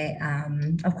that,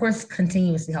 of course,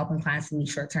 continuously helping clients to meet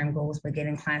short-term goals, but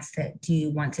getting clients that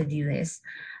do want to do this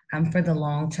for the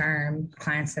long term,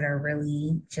 clients that are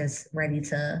really just ready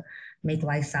to make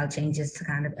lifestyle changes to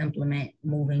kind of implement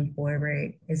moving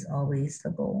forward is always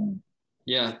the goal.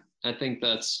 Yeah, I think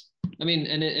that's,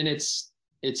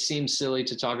 it seems silly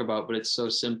to talk about, but it's so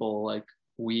simple. Like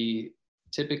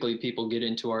people get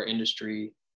into our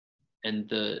industry and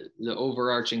the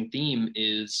overarching theme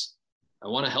is, I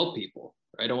want to help people,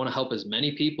 right? I want to help as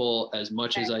many people as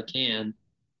much as I can.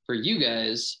 For you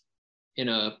guys, in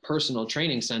a personal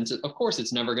training sense, of course,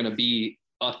 it's never going to be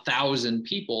 1,000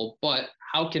 people, but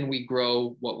how can we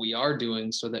grow what we are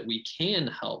doing so that we can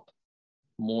help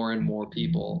more and more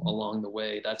people along the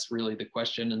way? That's really the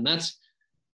question. And that's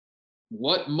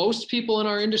what most people in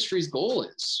our industry's goal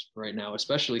is right now,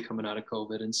 especially coming out of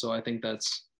COVID. And so I think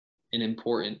that's an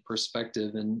important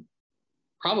perspective. And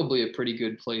probably a pretty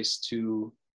good place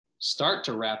to start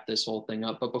to wrap this whole thing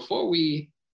up. But before we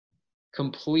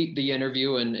complete the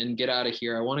interview and get out of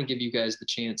here, I want to give you guys the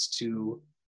chance to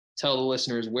tell the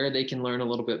listeners where they can learn a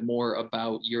little bit more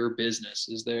about your business.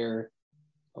 Is there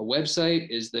a website?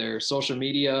 Is there social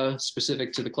media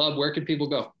specific to the club? Where can people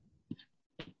go?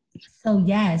 So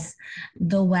yes,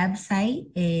 the website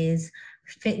is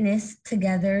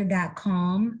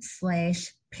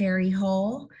fitnesstogether.com/Perry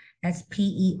Hall. That's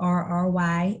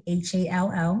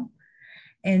PERRYHALL.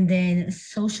 And then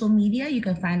social media, you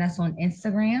can find us on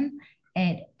Instagram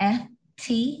at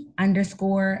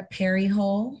FT_Perry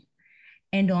Hall,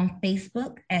 and on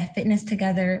Facebook at Fitness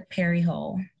Together Perry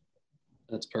Hall.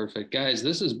 That's perfect. Guys,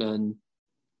 this has been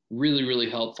really, really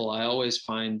helpful. I always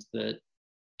find that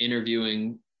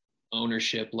interviewing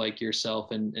ownership like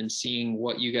yourself and seeing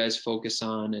what you guys focus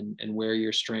on and where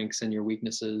your strengths and your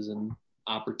weaknesses and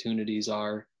opportunities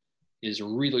are is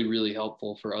really, really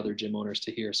helpful for other gym owners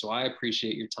to hear. So I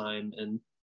appreciate your time, and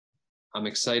I'm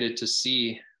excited to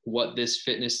see what this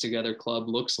Fitness Together Club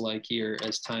looks like here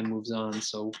as time moves on.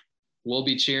 So we'll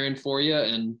be cheering for you,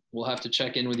 and we'll have to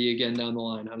check in with you again down the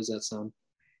line. How does that sound?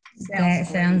 That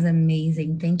sounds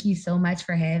amazing. Thank you so much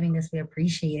for having us. We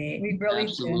appreciate it. We really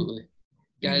Absolutely.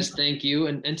 Guys, thank you.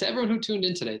 And to everyone who tuned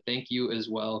in today, thank you as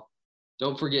well.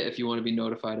 Don't forget, if you want to be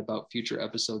notified about future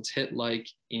episodes, hit like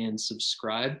and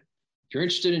subscribe. If you're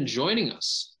interested in joining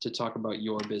us to talk about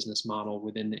your business model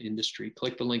within the industry,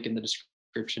 click the link in the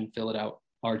description, fill it out.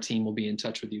 Our team will be in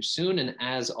touch with you soon. And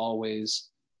as always,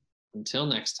 until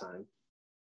next time,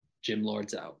 Gym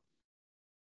Lords out.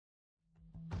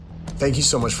 Thank you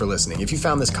so much for listening. If you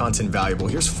found this content valuable,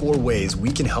 here's 4 ways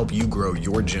we can help you grow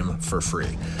your gym for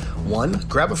free. 1,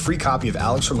 grab a free copy of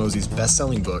Alex Hormozi's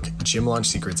best-selling book, Gym Launch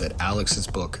Secrets, at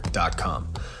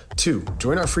alexsbook.com. 2,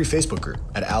 join our free Facebook group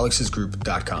at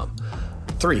alexsgroup.com.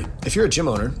 3, if you're a gym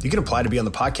owner, you can apply to be on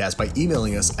the podcast by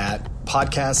emailing us at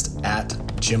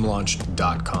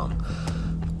podcast@gymlaunch.com.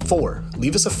 4,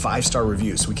 leave us a 5-star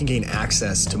review so we can gain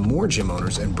access to more gym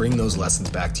owners and bring those lessons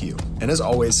back to you. And as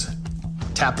always,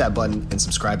 tap that button and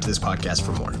subscribe to this podcast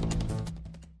for more.